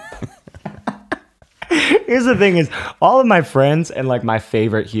 Here's the thing: is all of my friends and like my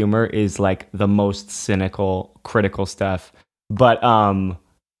favorite humor is like the most cynical, critical stuff. But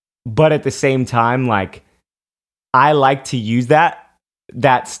at the same time, like I like to use that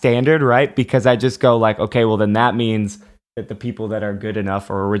standard, right? Because I just go like, okay, well then that means that the people that are good enough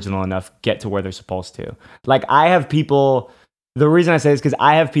or original enough get to where they're supposed to. Like I have people. The reason I say this is because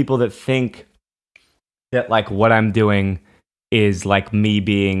I have people that think that like what I'm doing is like me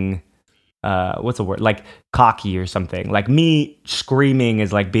being what's the word, like cocky or something. Like me screaming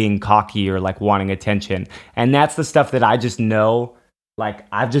is like being cocky or like wanting attention, and that's the stuff that I just know. Like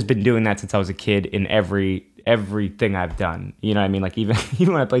I've just been doing that since I was a kid in everything I've done. You know what I mean? Like even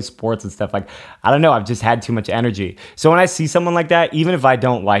when I play sports and stuff, like I don't know, I've just had too much energy. So when I see someone like that, even if I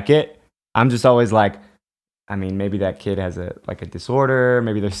don't like it, I'm just always like, I mean, maybe that kid has a disorder.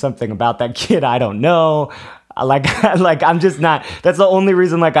 Maybe there's something about that kid I don't know. Like I'm just not. That's the only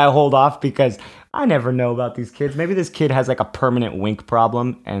reason like I hold off, because I never know about these kids. Maybe this kid has like a permanent wink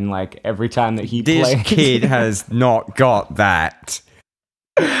problem, and like every time that he plays, This kid has not got that.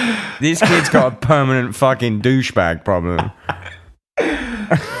 This kid's got a permanent fucking douchebag problem.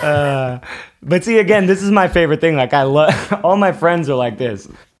 But see, again, this is my favorite thing. Like I love all my friends are like this.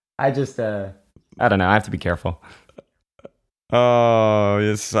 I just I don't know. I have to be careful. Oh,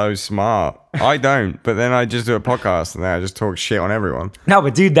 you're so smart. I don't, but then I just do a podcast and then I just talk shit on everyone. No,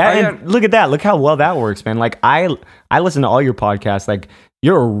 but dude, look at that. Look how well that works, man. Like I listen to all your podcasts. Like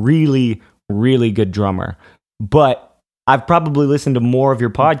you're a really, really good drummer. But I've probably listened to more of your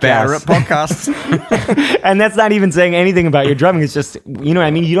podcasts. Better at podcasts. And that's not even saying anything about your drumming. It's just, you know what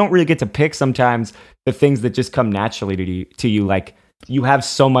I mean? You don't really get to pick sometimes the things that just come naturally to you. Like you have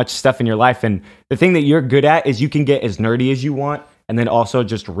so much stuff in your life, and the thing that you're good at is you can get as nerdy as you want and then also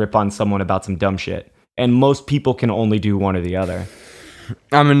just rip on someone about some dumb shit. And most people can only do one or the other.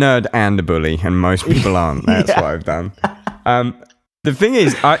 I'm a nerd and a bully, and most people aren't. That's what I've done. The thing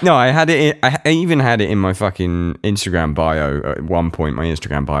is, I even had it in my fucking Instagram bio at one point. My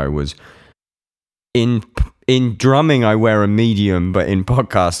Instagram bio was, in drumming I wear a medium, but in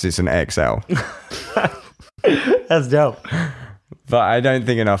podcasts it's an XL. That's dope. But I don't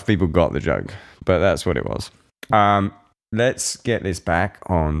think enough people got the joke. But that's what it was. Let's get this back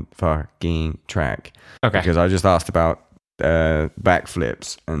on fucking track. Okay. Because I just asked about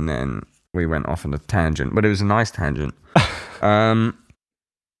backflips, and then we went off on a tangent. But it was a nice tangent.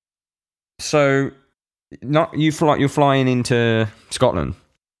 So, you're flying into Scotland,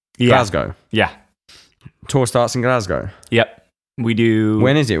 Glasgow. Yeah. Tour starts in Glasgow. Yep. We do.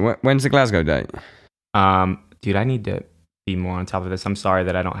 When is it? When's the Glasgow date? Dude, I need to be more on top of this. I'm sorry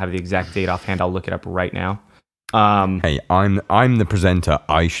that I don't have the exact date offhand. I'll look it up right now. Hey, I'm the presenter.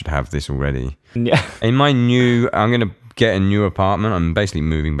 I should have this already. Yeah. I'm gonna get a new apartment. I'm basically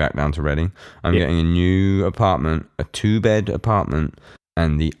moving back down to Reading. I'm getting a new apartment, a 2-bed apartment,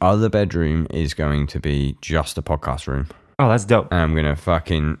 and the other bedroom is going to be just a podcast room. Oh, that's dope. And I'm gonna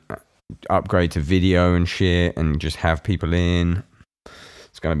fucking upgrade to video and shit, and just have people in.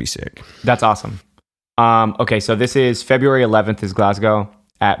 It's gonna be sick. That's awesome. Okay, so this is February 11th is Glasgow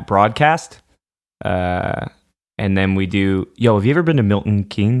at Broadcast. And then we do... Yo, have you ever been to Milton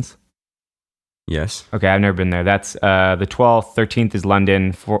Keynes? Yes. Okay, I've never been there. That's the 12th, 13th is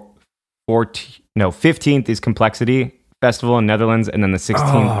London, 15th is Complexity Festival in Netherlands, and then the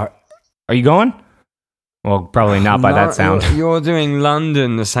 16th... Are you going? Well, probably not by that sound. You're doing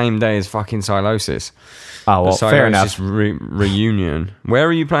London the same day as fucking Silosis. Oh, well, fair enough. Reunion. Where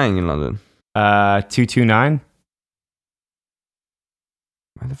are you playing in London? 229.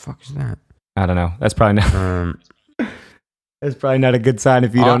 Where the fuck is that? I don't know. That's probably not. That's probably not a good sign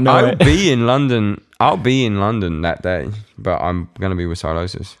if you don't know I'll be in London. I'll be in London that day, but I'm gonna be with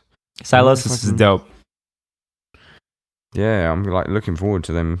Silosis. Silosis is dope. Yeah, I'm like looking forward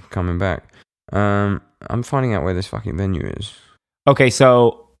to them coming back. I'm finding out where this fucking venue is. Okay,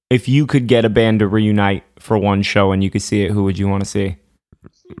 so if you could get a band to reunite for one show and you could see it, who would you want to see?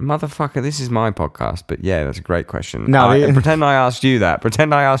 Motherfucker, this is my podcast, but yeah, that's a great question. No, pretend I asked you that.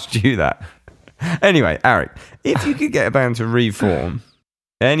 Anyway, Aric, if you could get a band to reform,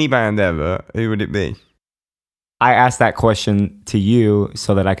 any band ever, who would it be? I asked that question to you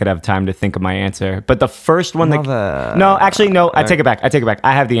so that I could have time to think of my answer. But the first one I take it back.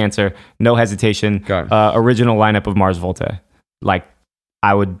 I have the answer. No hesitation. Go. Original lineup of Mars Volta. Like,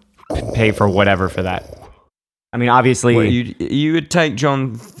 I would pay for whatever for that. I mean, obviously... Well, you would take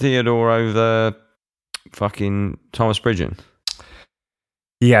John Theodore over fucking Thomas Bridgen?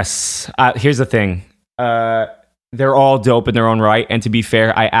 Yes. Here's the thing. They're all dope in their own right. And to be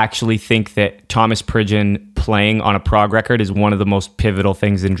fair, I actually think that Thomas Pridgeon playing on a prog record is one of the most pivotal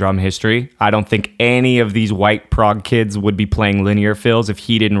things in drum history. I don't think any of these white prog kids would be playing linear fills if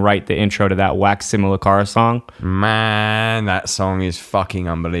he didn't write the intro to that Wax Simulacra song. Man, that song is fucking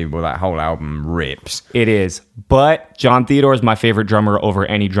unbelievable. That whole album rips. It is. But John Theodore is my favorite drummer over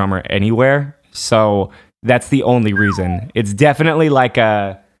any drummer anywhere. So that's the only reason. It's definitely like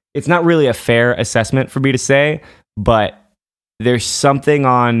it's not really a fair assessment for me to say, but there's something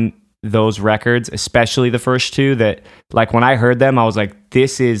on those records, especially the first two, that like when I heard them, I was like,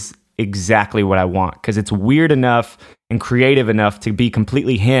 this is exactly what I want. Because it's weird enough and creative enough to be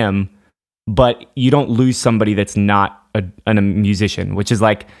completely him, but you don't lose somebody that's not a musician, which is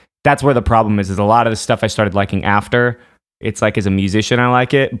like, that's where the problem is a lot of the stuff I started liking after, it's like as a musician, I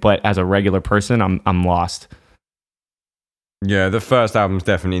like it, but as a regular person, I'm lost. Yeah, the first album's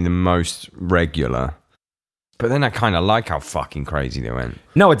definitely the most regular. But then I kind of like how fucking crazy they went.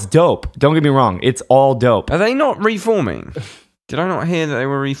 No, it's dope. Don't get me wrong. It's all dope. Are they not reforming? Did I not hear that they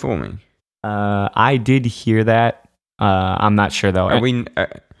were reforming? I did hear that. I'm not sure though. Are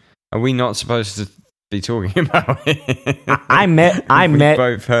we not supposed to be talking about it? I met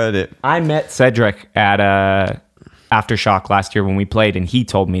both heard it. I met Cedric at Aftershock last year when we played, and he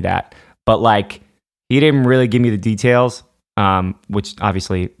told me that. But like, he didn't really give me the details, which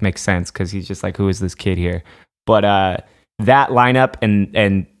obviously makes sense because he's just like, who is this kid here? But that lineup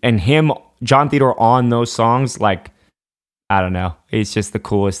and him, John Theodore on those songs, like, I don't know. It's just the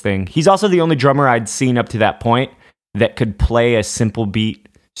coolest thing. He's also the only drummer I'd seen up to that point that could play a simple beat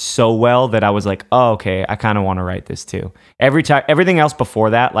so well that I was like, oh, okay, I kind of want to write this too. Everything else before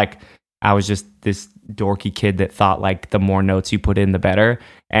that, like, I was just this dorky kid that thought like the more notes you put in, the better.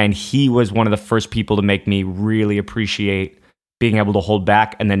 And he was one of the first people to make me really appreciate being able to hold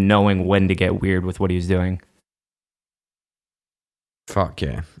back and then knowing when to get weird with what he was doing. Fuck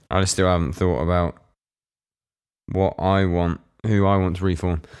yeah. I still haven't thought about what I want, who I want to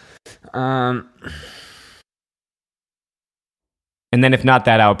reform. And then if not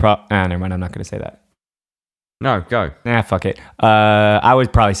that, I would never mind, I'm not going to say that. No, go. Fuck it. I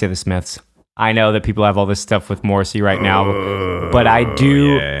would probably say the Smiths. I know that people have all this stuff with Morrissey right now, but I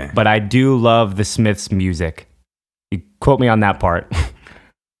do. Yeah. But I do love the Smiths' music. You quote me on that part.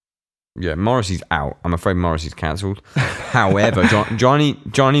 Yeah, Morrissey's out. I'm afraid Morrissey's cancelled. However,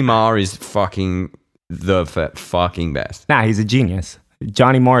 Johnny Marr is fucking the fucking best. Nah, he's a genius.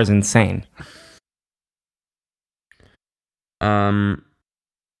 Johnny Marr is insane.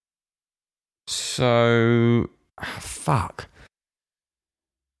 So, fuck.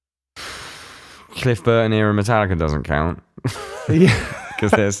 Cliff Burton era Metallica doesn't count. Yeah,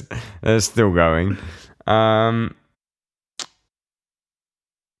 because they're still going.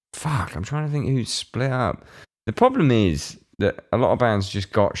 Fuck, I'm trying to think who's split up. The problem is that a lot of bands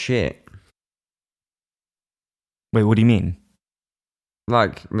just got shit. Wait, what do you mean?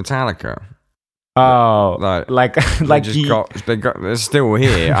 Like Metallica. Oh, like they're still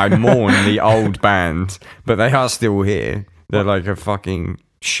here. I mourn the old band, but they are still here. They're like a fucking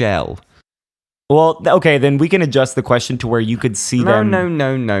shell. Well, okay, then we can adjust the question to where you could see them. No.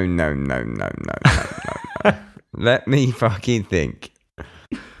 Let me fucking think.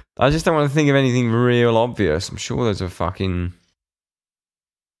 I just don't want to think of anything real obvious. I'm sure there's a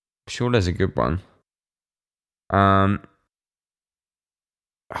good one.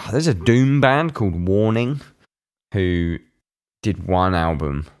 There's a doom band called Warning who did one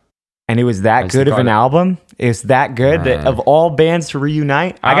album. And it was that good of an album? It's that good that of all bands to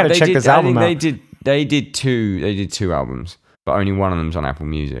reunite? I gotta check this album out. They did two albums, but only one of them's on Apple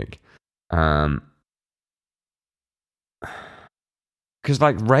Music. Because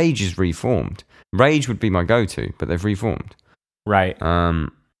like Rage is reformed. Rage would be my go-to, but they've reformed. Right.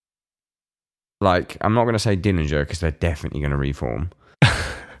 Like I'm not gonna say Dillinger because they're definitely gonna reform.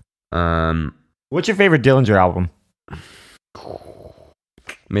 What's your favorite Dillinger album?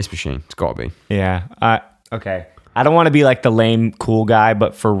 Miss Machine. It's gotta be. Yeah. Okay. I don't want to be like the lame cool guy,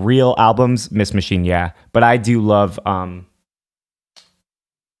 but for real albums, Miss Machine, yeah. But I do love. Why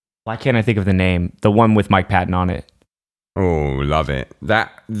can't I think of the name? The one with Mike Patton on it. Oh, love it. That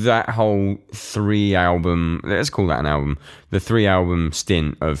whole 3-album. Let's call that an album. The 3-album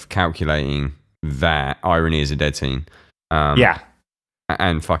stint of calculating that Irony is a Dead Scene. Yeah.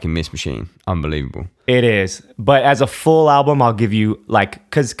 And fucking Miss Machine. Unbelievable. It is. But as a full album, I'll give you like,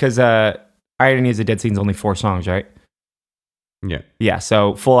 because Irony is a Dead Scene's only 4 songs, right? Yeah. Yeah,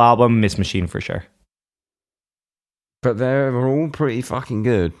 so full album, Miss Machine for sure. But they're all pretty fucking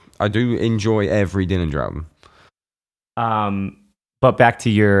good. I do enjoy every Dillinger album. But back to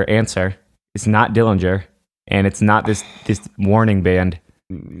your answer, it's not Dillinger, and it's not this warning band.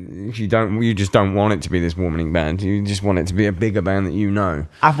 You just don't want it to be this warning band. You just want it to be a bigger band that you know.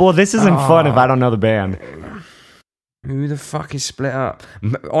 Well, this isn't fun if I don't know the band. Who the fuck is split up?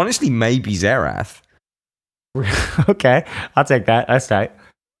 Honestly, maybe Zerath. Okay, I'll take that. That's tight.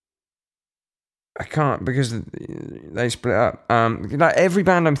 I can't because they split up. Like every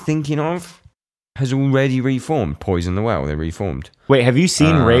band I'm thinking of has already reformed. Poison the Well, they reformed. Wait, have you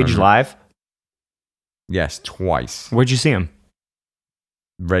seen Rage live? Yes, twice. Where'd you see them?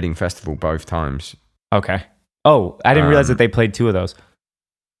 Reading Festival, both times. Okay. Oh, I didn't realize that they played 2 of those.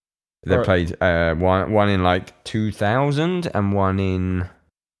 They played one in like 2000 and one in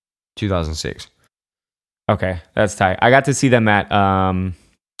 2006. Okay, that's tight. I got to see them at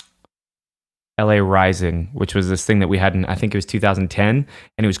LA Rising, which was this thing that we had in, I think it was 2010.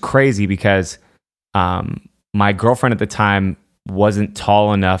 And it was crazy because my girlfriend at the time wasn't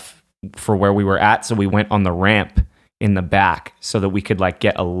tall enough for where we were at. So we went on the ramp in the back so that we could like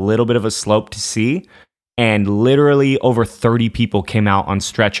get a little bit of a slope to see. And literally over 30 people came out on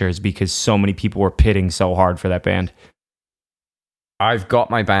stretchers because so many people were pitting so hard for that band. I've got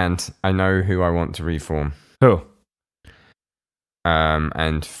my band. I know who I want to reform. Who?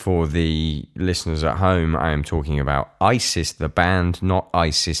 And for the listeners at home, I am talking about ISIS, the band, not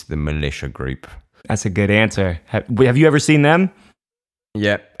ISIS, the militia group. That's a good answer. Have you ever seen them?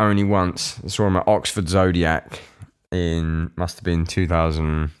 Yep, only once. I saw them at Oxford Zodiac must have been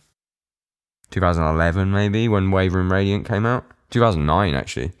 2011 maybe, when Wavering Radiant came out. 2009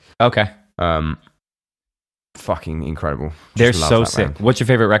 actually. Okay. Fucking incredible. They're so sick. Band. What's your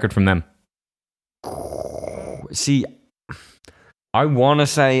favorite record from them? See, I want to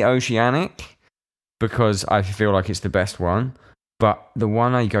say Oceanic because I feel like it's the best one, but the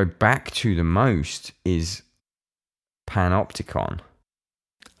one I go back to the most is Panopticon.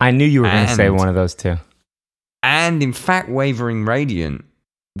 I knew you were going to say one of those two. And in fact, Wavering Radiant,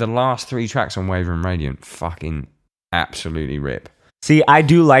 the last 3 tracks on Wavering Radiant, fucking absolutely rip. See, I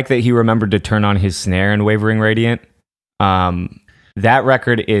do like that he remembered to turn on his snare in Wavering Radiant. That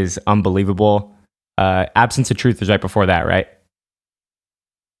record is unbelievable. Absence of Truth is right before that, right?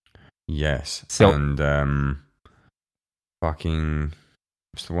 Yes. So, and fucking,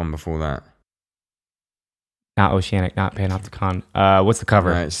 what's the one before that? Not Oceanic, not Panopticon. What's the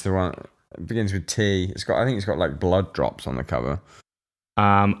cover? No, it's the one. It begins with T. I think it's got like blood drops on the cover.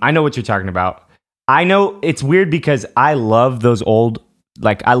 I know what you're talking about. I know it's weird because I love those old,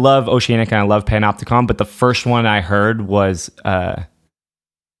 like I love Oceanic and I love Panopticon, but the first one I heard was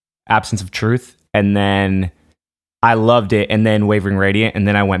Absence of Truth, and then I loved it, and then Wavering Radiant, and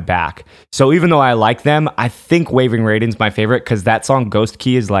then I went back. So even though I like them, I think Wavering Radiant's my favorite because that song Ghost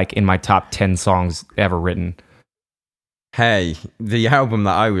Key is like in my top 10 songs ever written. Hey, the album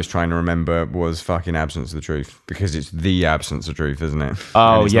that I was trying to remember was fucking Absence of the Truth because it's the Absence of Truth, isn't it?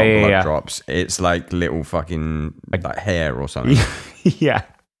 Oh, it's yeah, not yeah, blood yeah. drops. It's like little fucking like hair or something. Yeah.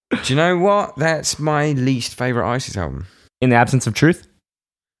 Do you know what? That's my least favorite ISIS album. In the Absence of Truth?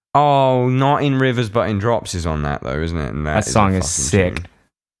 Oh, not In Rivers but In Drops is on that though, isn't it? And that song is sick. Tune.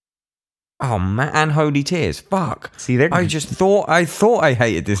 Oh man, and Holy Tears. Fuck. See, I thought I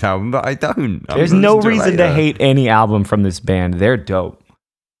hated this album, but I don't. There's no reason to hate any album from this band. They're dope.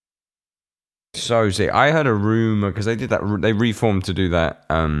 So sick. I heard a rumor because they did that. They reformed to do that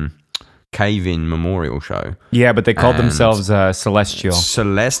Cave-In memorial show. Yeah, but they called themselves Celestial.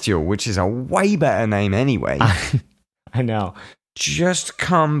 Celestial, which is a way better name anyway. I know. Just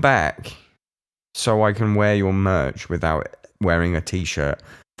come back so I can wear your merch without wearing a t-shirt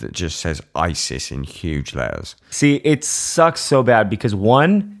that just says ISIS in huge letters. See, it sucks so bad because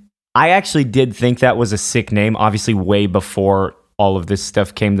one, I actually did think that was a sick name, obviously way before all of this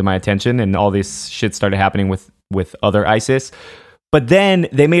stuff came to my attention and all this shit started happening with other ISIS. But then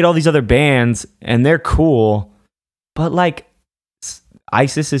they made all these other bands and they're cool, but like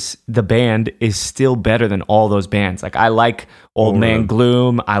ISIS is the band is still better than all those bands. Like I like Old Man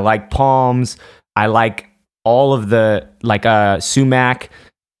Gloom, I like Palms, I like all of the like Sumac,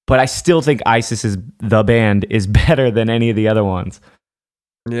 but I still think ISIS is the band is better than any of the other ones.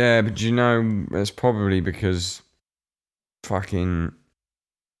 Yeah, but you know, it's probably because fucking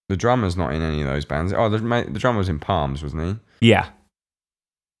the drummer's not in any of those bands. Oh, the drummer was in Palms, wasn't he? Yeah.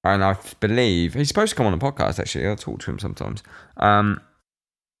 And I believe he's supposed to come on the podcast. Actually, I'll talk to him sometimes. I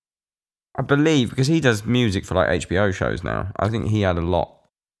believe because he does music for like HBO shows now. I think he had a lot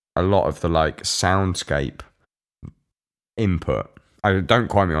of the like soundscape input. Don't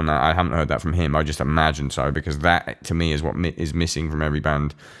quote me on that. I haven't heard that from him. I just imagine so because that to me is what is missing from every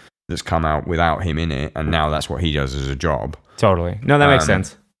band that's come out without him in it, and now that's what he does as a job. Totally. No, that makes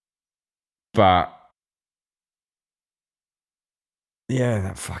sense. But Yeah,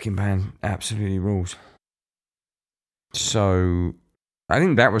 that fucking band absolutely rules. So I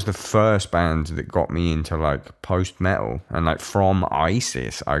think that was the first band that got me into like post metal, and like from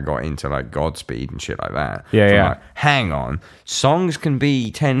ISIS I got into like Godspeed and shit like that. Yeah, From yeah. like, hang on, songs can be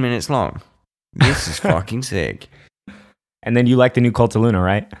 10 minutes long. This is fucking sick. And then you like the new Cult of Luna,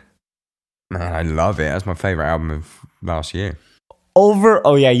 right? Man, I love it. That's my favorite album of last year.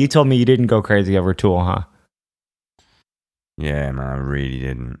 Oh yeah, you told me you didn't go crazy over Tool, huh? Yeah, man, I really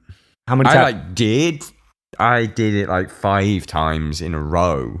didn't. How many I times? I did it like 5 times in a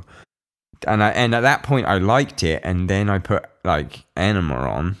row, and at that point I liked it, and then I put like Enema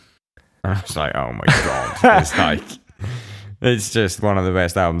on, and I was like, oh my god, it's just one of the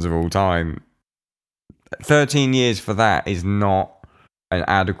best albums of all time. 13 years for that is not an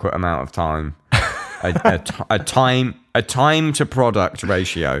adequate amount of time. A time to product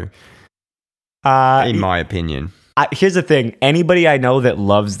ratio, in my opinion. Here's the thing. Anybody I know that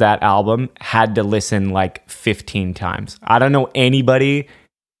loves that album had to listen like 15 times. I don't know anybody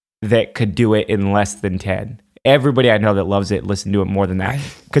that could do it in less than 10. Everybody I know that loves it listened to it more than that.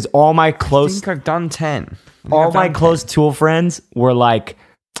 Because all my I close... think I've done 10. All my close Tool friends were like,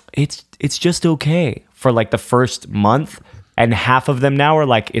 it's just okay for like the first month. And half of them now are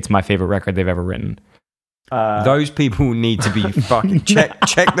like, it's my favorite record they've ever written. Those people need to be fucking...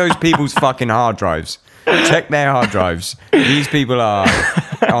 check those people's fucking hard drives. Check their hard drives. These people are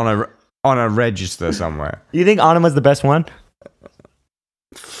on a register somewhere. You think Anima's the best one?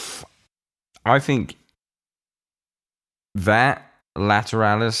 I think that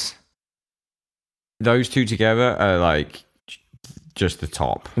Lateralis, those two together are like just the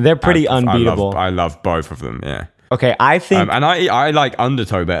top. They're pretty unbeatable. I love both of them. Yeah. Okay, I think, and I like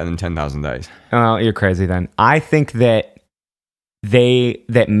Undertow better than 10,000 Days. Oh, you're crazy then. I think that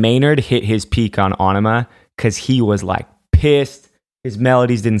Maynard hit his peak on Anima because he was like pissed. His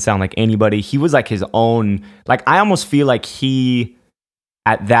melodies didn't sound like anybody. He was like his own. Like I almost feel like he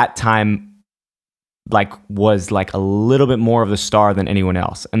at that time like was like a little bit more of the star than anyone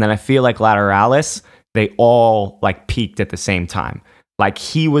else. And then I feel like Lateralis, they all like peaked at the same time. Like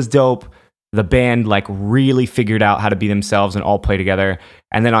he was dope. The band like really figured out how to be themselves and all play together.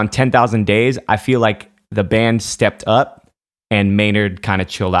 And then on 10,000 Days, I feel like the band stepped up and Maynard kind of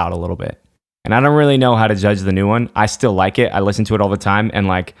chilled out a little bit. And I don't really know how to judge the new one. I still like it. I listen to it all the time. And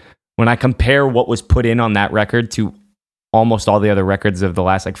like when I compare what was put in on that record to almost all the other records of the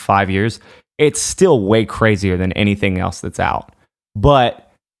last like 5 years, it's still way crazier than anything else that's out.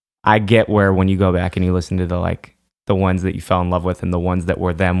 But I get where when you go back and you listen to the ones that you fell in love with and the ones that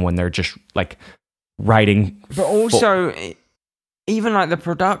were them when they're just like writing. But also, even like the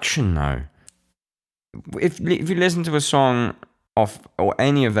production though. If you listen to a song off or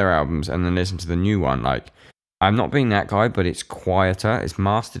any of their albums and then listen to the new one, like I'm not being that guy, but it's quieter, it's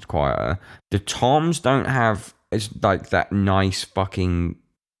mastered quieter. The toms don't have, it's like that nice fucking,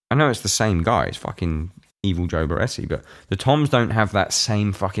 I know it's the same guy, it's fucking Evil Joe Baresi, but the toms don't have that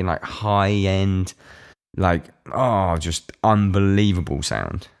same fucking like high end, like just unbelievable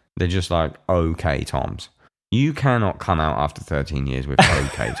sound. They're just like okay toms. You cannot come out after 13 years with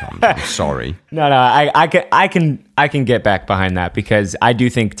okay toms. I'm sorry. No, I can get back behind that because I do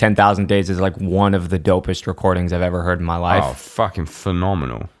think 10,000 Days is like one of the dopest recordings I've ever heard in my life. Oh, fucking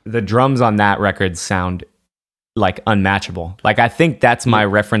phenomenal. The drums on that record sound like unmatchable. Like I think that's my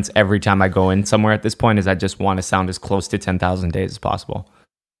reference every time I go in somewhere at this point is I just want to sound as close to 10,000 Days as possible.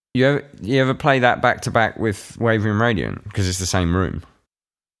 You ever play that back to back with Wavering Radiant? Because it's the same room.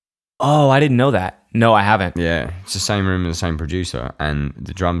 Oh, I didn't know that. No, I haven't. Yeah, it's the same room and the same producer, and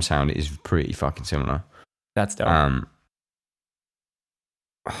the drum sound is pretty fucking similar. That's dope.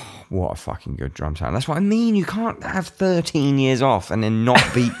 What a fucking good drum sound. That's what I mean. You can't have 13 years off and then not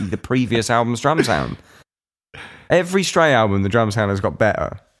beat the previous album's drum sound. Every Stray album, the drum sound has got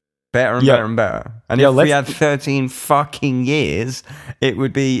better. Better and better and better. And if we had 13 fucking years, it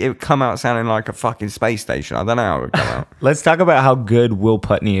would come out sounding like a fucking space station. I don't know how it would come out. Let's talk about how good Will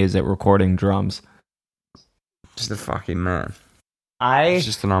Putney is at recording drums. Just a fucking man. He's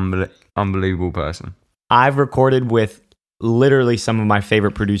just an unbelievable person. I've recorded with literally some of my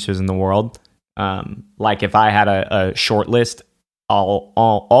favorite producers in the world. Like if I had a short list,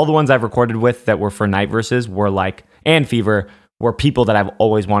 all the ones I've recorded with that were for Night Verses were like, and Fever, were people that I've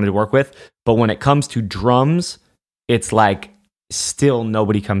always wanted to work with. But when it comes to drums, it's like still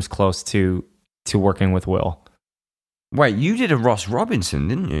nobody comes close to working with Will. Wait, you did a Ross Robinson,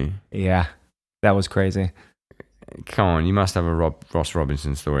 didn't you? Yeah, that was crazy. Come on, you must have a Ross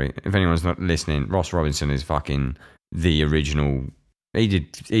Robinson story. If anyone's not listening, Ross Robinson is fucking the original. He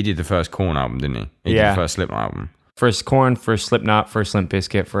did the first Korn album, didn't he? He did the first Slipknot album. First Korn, first Slipknot, first Limp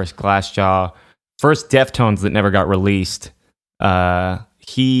Bizkit, first Glassjaw, first Deftones that never got released.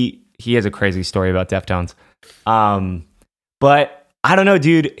 He has a crazy story about Deftones. But I don't know,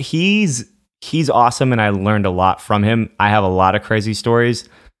 dude. He's awesome, and I learned a lot from him. I have a lot of crazy stories.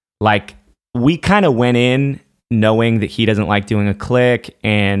 Like, we kind of went in knowing that he doesn't like doing a click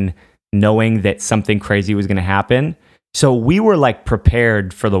and knowing that something crazy was going to happen. So we were like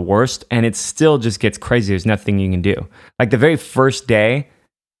prepared for the worst, and it still just gets crazy. There's nothing you can do. Like the very first day,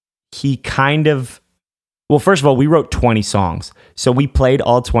 first of all, we wrote 20 songs. So we played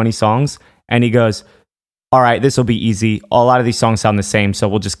all 20 songs, and he goes, all right, this will be easy. A lot of these songs sound the same, so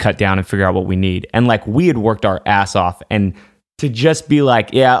we'll just cut down and figure out what we need. And like, we had worked our ass off, and to just be like,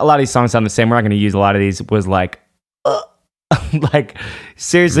 yeah, a lot of these songs sound the same, we're not going to use a lot of these, was like, like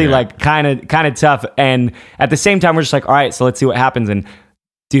seriously, like kind of tough. And at the same time, we're just like, all right, so let's see what happens. And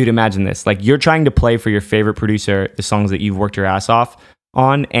dude, imagine this, like, you're trying to play for your favorite producer the songs that you've worked your ass off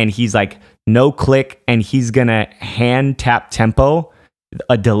on, and he's like, no click, and he's gonna hand tap tempo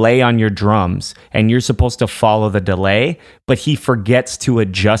a delay on your drums, and you're supposed to follow the delay, but he forgets to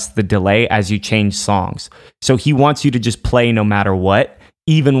adjust the delay as you change songs. So he wants you to just play no matter what,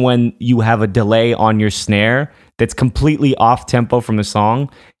 even when you have a delay on your snare that's completely off tempo from the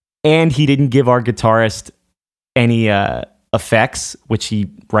song. And he didn't give our guitarist any effects, which he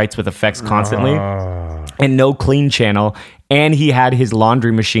writes with effects constantly, and no clean channel. And he had his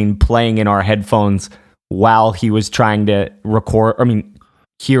laundry machine playing in our headphones while he was trying to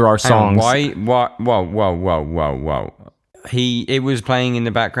hear our songs. Why? Whoa. It was playing in the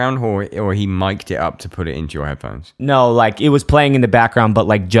background, or he mic'd it up to put it into your headphones? No, like, it was playing in the background, but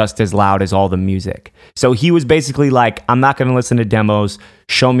like just as loud as all the music. So he was basically like, I'm not going to listen to demos.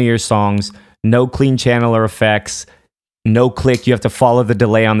 Show me your songs. No clean channel or effects. No click. You have to follow the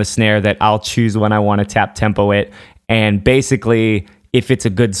delay on the snare that I'll choose when I want to tap tempo it. And basically, if it's a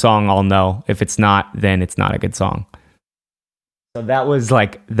good song, I'll know. If it's not, then it's not a good song. So that was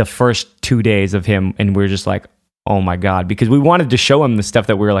like the first 2 days of him, and we're just like, oh my God, because we wanted to show him the stuff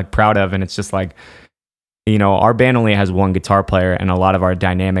that we were like proud of. And it's just like, you know, our band only has one guitar player, and a lot of our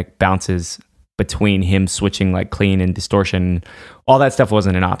dynamic bounces between him switching like clean and distortion. All that stuff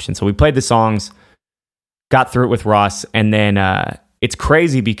wasn't an option. So we played the songs, got through it with Ross, and then it's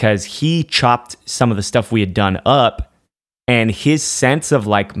crazy because he chopped some of the stuff we had done up, and his sense of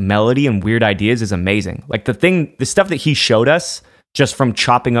like melody and weird ideas is amazing. Like the stuff that he showed us just from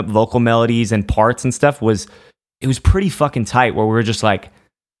chopping up vocal melodies and parts and stuff was pretty fucking tight, where we were just like,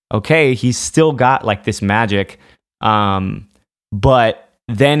 okay, he's still got like this magic. But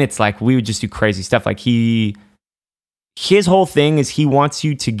then it's like, we would just do crazy stuff. Like his whole thing is he wants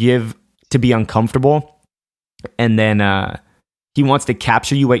you to be uncomfortable. And then he wants to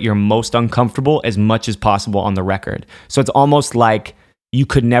capture you at your most uncomfortable as much as possible on the record. So it's almost like you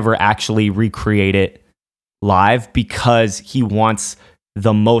could never actually recreate it live, because he wants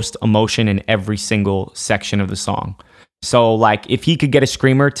the most emotion in every single section of the song. So like, if he could get a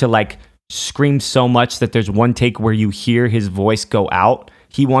screamer to like scream so much that there's one take where you hear his voice go out,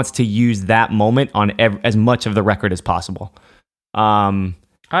 he wants to use that moment on as much of the record as possible. I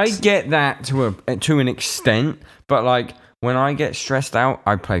get that to an extent, but like, when I get stressed out,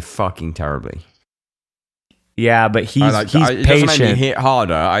 I play fucking terribly. Yeah, but he's it patient. doesn't make me hit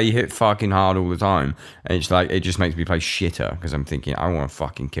harder. I hit fucking hard all the time. And it's like, it just makes me play shitter, because I'm thinking, I want to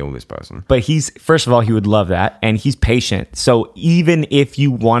fucking kill this person. But first of all, he would love that. And he's patient. So even if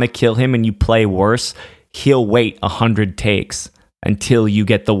you want to kill him and you play worse, he'll wait 100 takes until you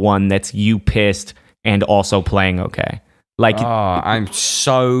get the one that's you pissed and also playing okay. Like, I'm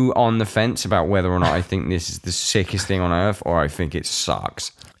so on the fence about whether or not I think this is the sickest thing on earth, or I think it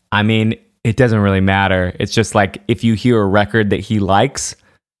sucks. I mean, it doesn't really matter. It's just like, if you hear a record that he likes,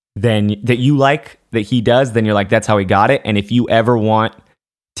 then that he does, then you're like, that's how he got it. And if you ever want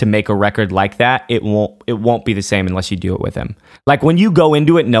to make a record like that, it won't be the same unless you do it with him. Like, when you go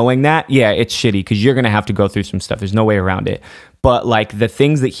into it knowing that, yeah, it's shitty, because you're going to have to go through some stuff. There's no way around it. But like, the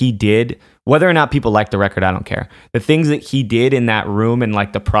things that he did, whether or not people like the record, I don't care. The things that he did in that room and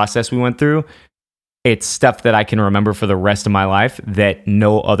like the process we went through, it's stuff that I can remember for the rest of my life that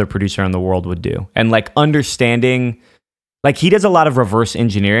no other producer in the world would do. And like, understanding, like, he does a lot of reverse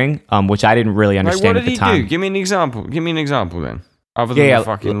engineering, which I didn't really understand at the time. What did he do? Give me an example then. Other than the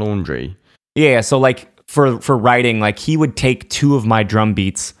fucking laundry. Yeah, so like, for writing, like, he would take 2 of my drum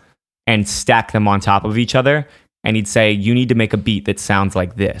beats and stack them on top of each other, and he'd say, you need to make a beat that sounds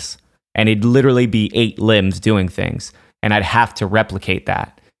like this. And it'd literally be 8 limbs doing things, and I'd have to replicate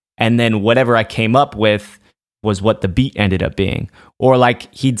that. And then whatever I came up with was what the beat ended up being. Or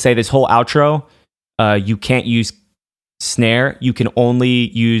like, he'd say, this whole outro, you can't use snare, you can only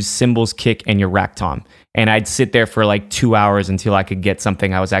use cymbals, kick, and your rack tom. And I'd sit there for like 2 hours until I could get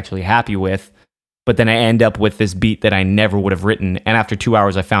something I was actually happy with. But then I end up with this beat that I never would have written. And after 2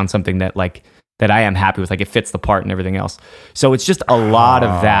 hours, I found something that I am happy with. Like it fits the part and everything else. So it's just a lot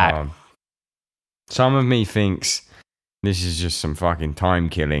of that. Some of me thinks this is just some fucking time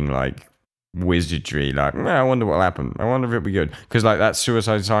killing, like wizardry. Like, I wonder what'll happen. I wonder if it'll be good. Because like that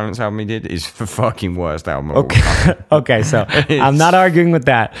Suicide Silence album he did is the fucking worst album of all time. Okay, so I'm not arguing with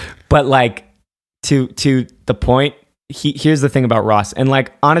that. But like to the point, here's the thing about Ross. And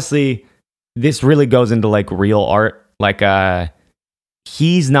like honestly, this really goes into like real art. Like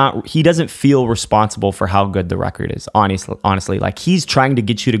he doesn't feel responsible for how good the record is, honestly. Like he's trying to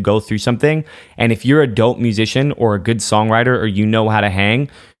get you to go through something, and if you're a dope musician or a good songwriter or you know how to hang,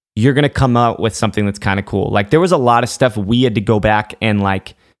 you're gonna come out with something that's kind of cool. Like there was a lot of stuff we had to go back and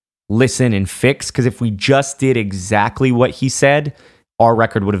like listen and fix, because if we just did exactly what he said, our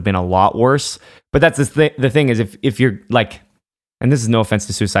record would have been a lot worse. But that's the thing is, if you're like, and this is no offense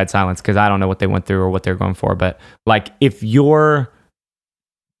to Suicide Silence, because I don't know what they went through or what they're going for, but like if you're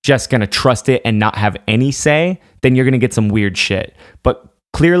just going to trust it and not have any say, then you're going to get some weird shit. But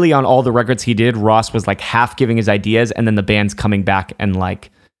clearly on all the records he did, Ross was like half giving his ideas and then the band's coming back and like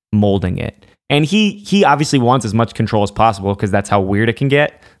molding it. And he obviously wants as much control as possible, because that's how weird it can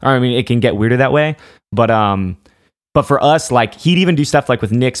get. Or I mean, it can get weirder that way. But for us, like he'd even do stuff like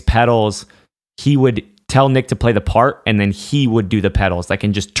with Nick's pedals, he would tell Nick to play the part and then he would do the pedals, like,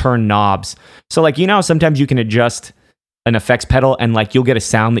 and just turn knobs. So like, sometimes you can adjust an effects pedal and like you'll get a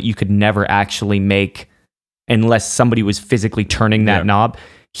sound that you could never actually make unless somebody was physically turning that knob.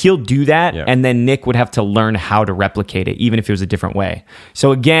 He'll do that, and then Nick would have to learn how to replicate it, even if it was a different way.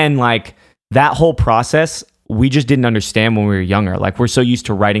 So again, like that whole process, we just didn't understand when we were younger. Like we're so used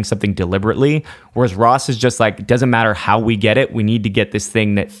to writing something deliberately, whereas Ross is just like, it doesn't matter how we get it, we need to get this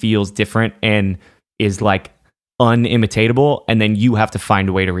thing that feels different and is like unimitatable, and then you have to find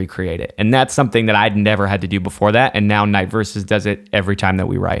a way to recreate it. And that's something that I'd never had to do before that, and now Night Versus does it every time that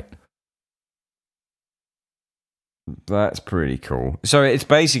we write. That's pretty cool. So it's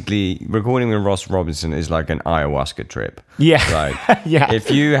basically, recording with Ross Robinson is like an ayahuasca trip. Yeah. Like, yeah.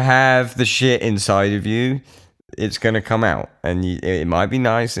 If you have the shit inside of you, it's going to come out, and it might be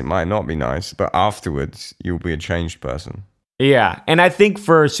nice, it might not be nice, but afterwards you'll be a changed person. Yeah. And I think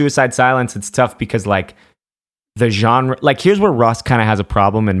for Suicide Silence, it's tough because like the genre, like here's where Ross kind of has a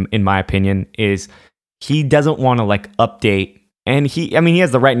problem in my opinion, is he doesn't want to like update. And he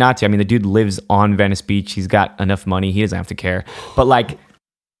has the right not to. I mean, the dude lives on Venice Beach. He's got enough money. He doesn't have to care. But like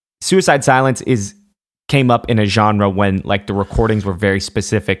Suicide Silence came up in a genre when like the recordings were very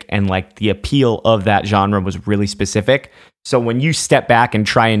specific and like the appeal of that genre was really specific. So when you step back and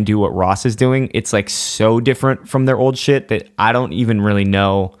try and do what Ross is doing, it's like so different from their old shit that I don't even really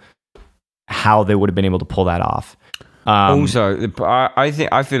know how they would have been able to pull that off. Also, I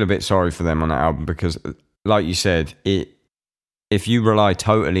think I feel a bit sorry for them on that album, because like you said, if you rely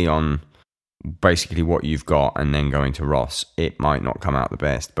totally on basically what you've got and then going to Ross, it might not come out the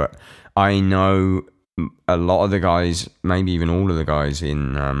best. But I know a lot of the guys, maybe even all of the guys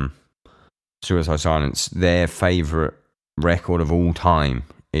in Suicide Silence, their favorite record of all time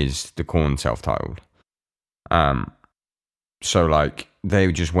is the Korn self-titled. So like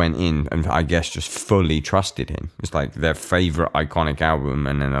they just went in and I guess just fully trusted him. It's like their favorite iconic album,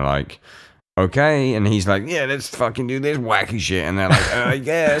 and then they're like, okay, and he's like, yeah, let's fucking do this wacky shit, and they're like, I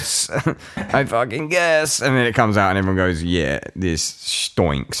guess, I fucking guess, and then it comes out and everyone goes, yeah, this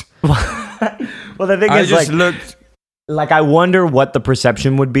stoinks. Well, the thing is, like I wonder what the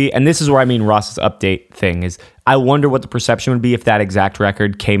perception would be, and this is where I mean Ross's update thing is, I wonder what the perception would be if that exact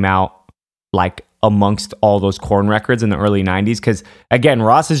record came out like amongst all those Korn records in the early 90s, because again,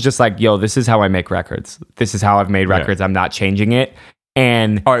 Ross is just like, yo, this is how I make records, this is how I've made records, I'm not changing it.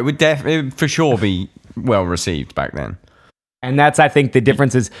 And it would for sure be well received back then. And that's, I think, the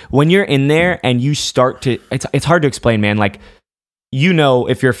difference is when you're in there and you start to, it's hard to explain, man. Like,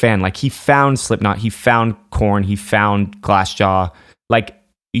 if you're a fan, like he found Slipknot, he found Korn, he found Glassjaw. Like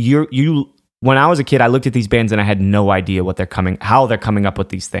when I was a kid, I looked at these bands and I had no idea how they're coming up with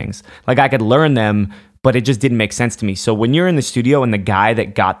these things. Like I could learn them, but it just didn't make sense to me. So when you're in the studio and the guy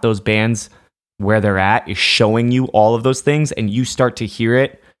that got those bands where they're at is showing you all of those things and you start to hear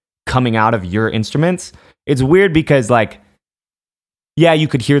it coming out of your instruments, it's weird because like, yeah, you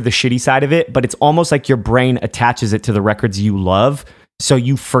could hear the shitty side of it, but it's almost like your brain attaches it to the records you love. So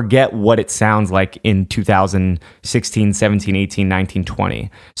you forget what it sounds like in 2016, 17, 18, 19,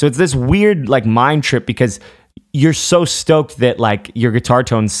 20. So it's this weird like mind trip because you're so stoked that like your guitar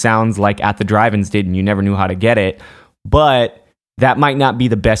tone sounds like At the Drive-Ins did and you never knew how to get it. but that might not be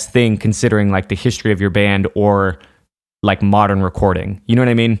the best thing considering like the history of your band or like modern recording. You know what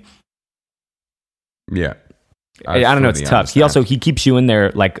I mean? Yeah. I don't know. It's tough. He keeps you in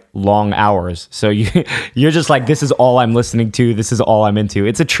there like long hours. So you're just like, this is all I'm listening to. This is all I'm into.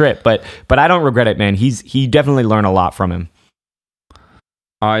 It's a trip, but I don't regret it, man. He definitely learned a lot from him.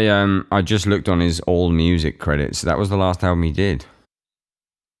 I just looked on his all music credits. That was the last album he did.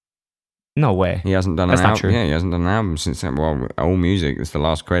 No way. He hasn't done That's an not album. true. Yeah, he hasn't done an album since then. Well, all music is the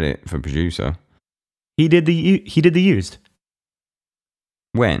last credit for producer. He did the Used.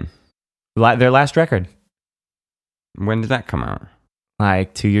 When? Their last record. When did that come out?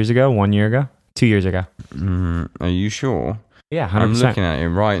 Like 2 years ago, 1 year ago, 2 years ago. Are you sure? Yeah, 100%. I'm looking at it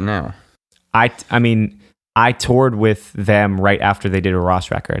right now. I mean, I toured with them right after they did a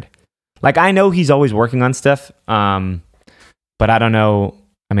Ross record. Like, I know he's always working on stuff, but I don't know.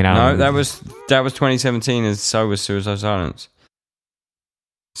 I mean, I don't know. That was 2017, and so was Suicide Silence.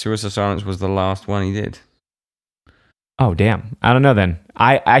 Suicide Silence was the last one he did. Oh, damn. I don't know then.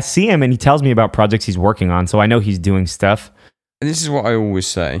 I see him and he tells me about projects he's working on, so I know he's doing stuff. And this is what I always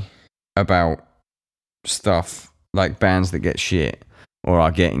say about stuff like bands that get shit or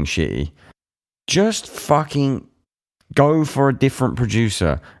are getting shitty. Just fucking go for a different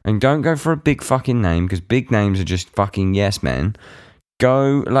producer and don't go for a big fucking name, because big names are just fucking yes men.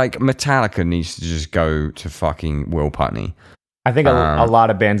 Go, like, Metallica needs to just go to fucking Will Putney. I think a lot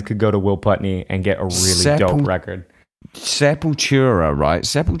of bands could go to Will Putney and get a really dope record. Sepultura, right?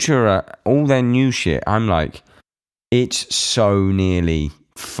 Sepultura, all their new shit, I'm like, it's so nearly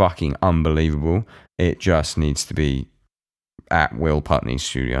fucking unbelievable. It just needs to be at Will Putney's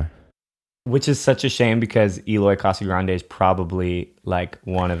studio. Which is such a shame, because Eloy Casagrande is probably like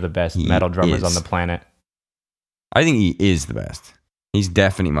one of the best metal drummers on the planet. I think he is the best. He's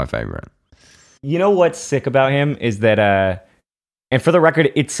definitely my favorite. You know what's sick about him is that, and for the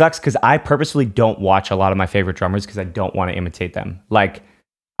record, it sucks because I purposefully don't watch a lot of my favorite drummers because I don't want to imitate them. Like,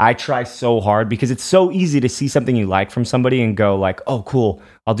 I try so hard because it's so easy to see something you like from somebody and go like, oh, cool,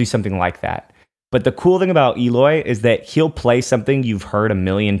 I'll do something like that. But the cool thing about Eloy is that he'll play something you've heard a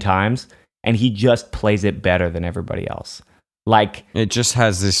million times and he just plays it better than everybody else. Like, it just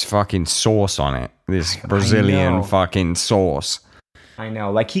has this fucking sauce on it. This Brazilian fucking sauce. I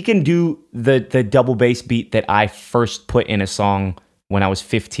know. Like, he can do the double bass beat that I first put in a song when I was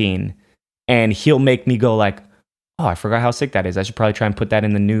 15, and he'll make me go like, oh, I forgot how sick that is. I should probably try and put that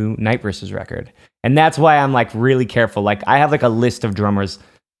in the new Night Versus record. And that's why I'm like really careful. Like, I have like a list of drummers.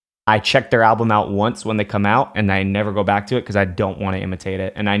 I check their album out once when they come out, and I never go back to it because I don't want to imitate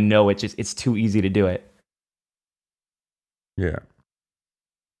it. And I know it's too easy to do it. Yeah.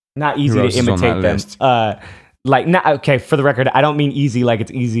 Not easy to imitate them. Okay, for the record, I don't mean easy like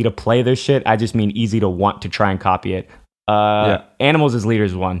it's easy to play this shit. I just mean easy to want to try and copy it. Animals as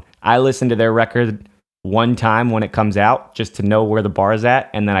Leaders one. I listen to their record one time when it comes out just to know where the bar is at,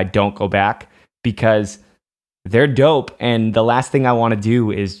 and then I don't go back because they're dope. And the last thing I want to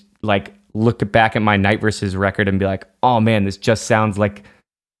do is like look back at my Night Versus record and be like, oh man, this just sounds like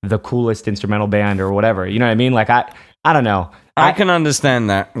the coolest instrumental band or whatever. You know what I mean? Like, I don't know. I can understand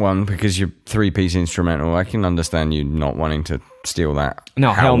that one because you're 3-piece instrumental. I can understand you not wanting to steal that.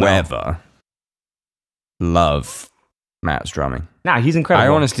 No, hell no. However, love Matt's drumming. Nah, he's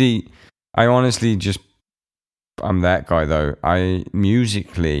incredible. I honestly just, I'm that guy though.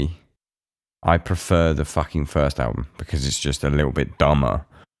 Musically, I prefer the fucking first album because it's just a little bit dumber.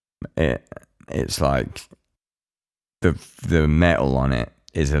 It's like the metal on it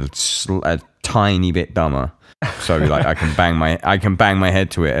is a tiny bit dumber. So like I can bang my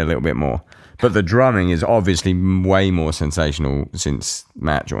head to it a little bit more. But the drumming is obviously way more sensational since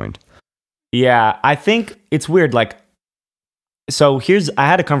Matt joined. Yeah, I think it's weird. Like, so I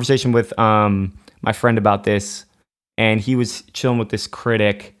had a conversation with my friend about this, and he was chilling with this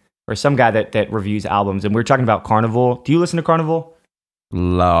critic or some guy that reviews albums, and we were talking about Carnival. Do you listen to Carnival?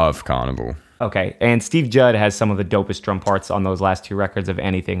 Love Carnival. Okay, and Steve Judd has some of the dopest drum parts on those last two records of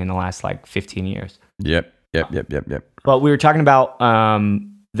anything in the last like 15 years. Yep. But we were talking about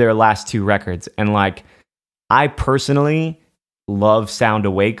their last two records, and like, I personally love Sound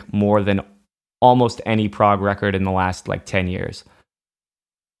Awake more than almost any prog record in the last like 10 years.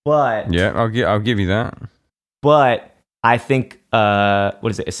 But yeah, I'll give you that. But I think what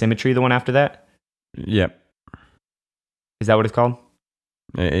is it? Asymmetry, the one after that? Yep. Is that what it's called?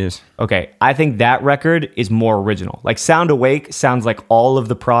 It is. Okay, I think that record is more original. Like, Sound Awake sounds like all of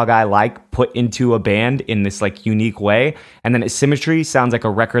the prog I like put into a band in this like unique way, and then Asymmetry sounds like a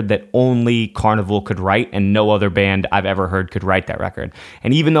record that only Carnival could write, and no other band I've ever heard could write that record.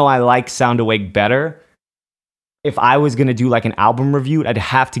 And even though I like Sound Awake better, if I was going to do like an album review, I'd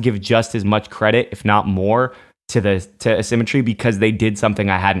have to give just as much credit, if not more, to Asymmetry because they did something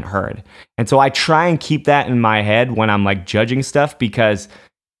I hadn't heard. And so I try and keep that in my head when I'm like judging stuff, because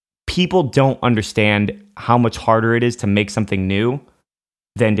people don't understand how much harder it is to make something new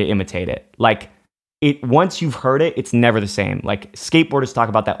than to imitate it. Like, once you've heard it, it's never the same. Like, skateboarders talk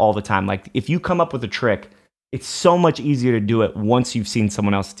about that all the time. Like, if you come up with a trick, it's so much easier to do it once you've seen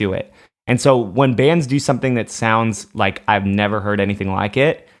someone else do it. And so when bands do something that sounds like I've never heard anything like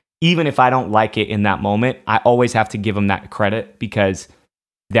it, even if I don't like it in that moment, I always have to give them that credit, because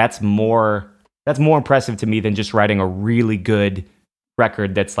that's more impressive to me than just writing a really good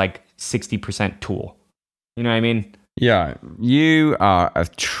record that's like 60% Tool. You know what I mean? Yeah, you are a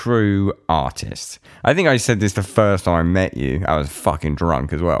true artist. I think I said this the first time I met you. I was fucking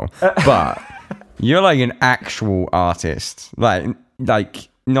drunk as well. But you're like an actual artist. Like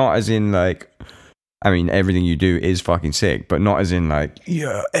not as in like, I mean, everything you do is fucking sick, but not as in like,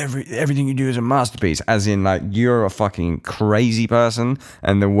 yeah, everything you do is a masterpiece. As in like, you're a fucking crazy person,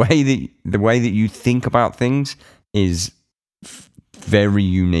 and the way that you think about things is very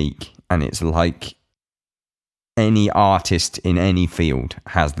unique, and it's like any artist in any field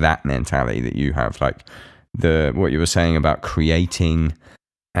has that mentality that you have. Like what you were saying about creating,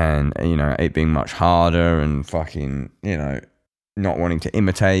 and you know, it being much harder, and fucking, you know, not wanting to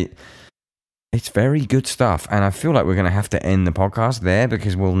imitate. It's very good stuff, and I feel like we're going to have to end the podcast there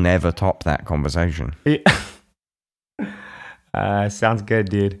because we'll never top that conversation. Sounds good,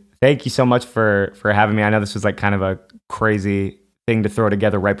 dude. Thank you so much for having me. I know this was like kind of a crazy thing to throw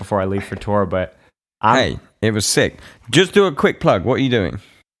together right before I leave for tour, but hey, it was sick. Just do a quick plug. What are you doing?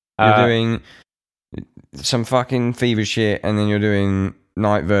 You're doing some fucking Fever shit, and then you're doing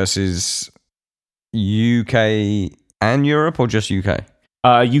Night versus UK and Europe, or just UK?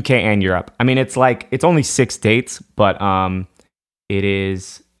 UK and Europe. I mean, it's only 6 dates, but it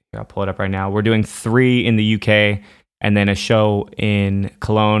is. I'll pull it up right now. We're doing 3 in the UK, and then a show in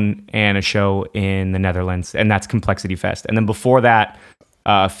Cologne and a show in the Netherlands, and that's Complexity Fest. And then before that,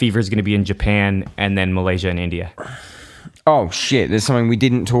 Fever is going to be in Japan, and then Malaysia and India. Oh shit! There's something we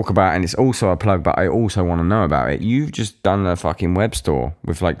didn't talk about, and it's also a plug, but I also want to know about it. You've just done a fucking web store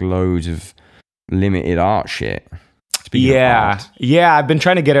with like loads of limited art shit. Yeah. I've been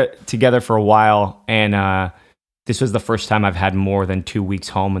trying to get it together for a while, and this was the first time I've had more than 2 weeks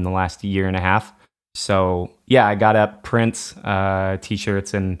home in the last year and a half. So yeah, I got up prints,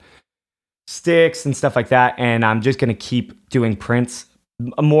 t-shirts, and sticks and stuff like that, and I'm just gonna keep doing prints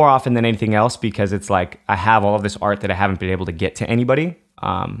more often than anything else, because it's like I have all of this art that I haven't been able to get to anybody.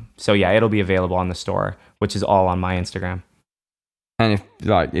 So yeah, it'll be available on the store, which is all on my Instagram. And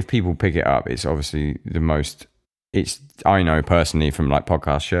if people pick it up, it's obviously the most. I know personally from like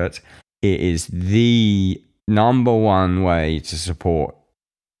podcast shirts, it is the number one way to support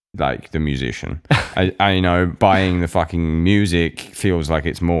like the musician. I know buying the fucking music feels like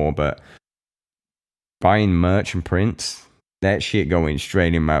it's more, but buying merch and prints, that shit going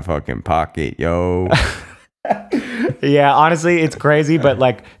straight in my fucking pocket, yo. Yeah, honestly, it's crazy, but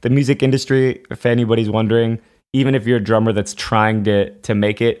like the music industry, if anybody's wondering, even if you're a drummer that's trying to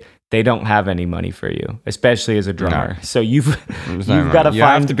make it, they don't have any money for you, especially as a drummer. No. So you've got to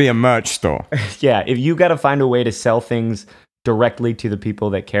have to be a merch store. Yeah, if you got to find a way to sell things directly to the people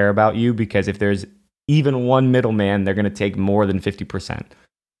that care about you, because if there's even one middleman, they're going to take more than 50%.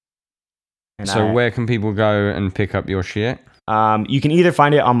 So where can people go and pick up your shit? You can either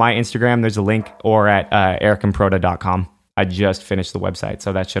find it on my Instagram, there's a link, or at aricimprota.com. I just finished the website,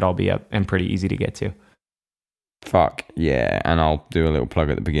 so that should all be up and pretty easy to get to. Fuck yeah, and I'll do a little plug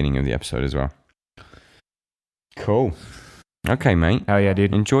at the beginning of the episode as well. Cool. Okay, mate. Oh yeah,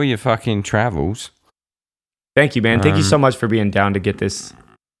 dude. Enjoy your fucking travels. Thank you, man. Thank you so much for being down to get this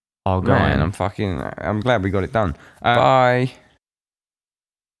all going. Man, I'm glad we got it done. Bye.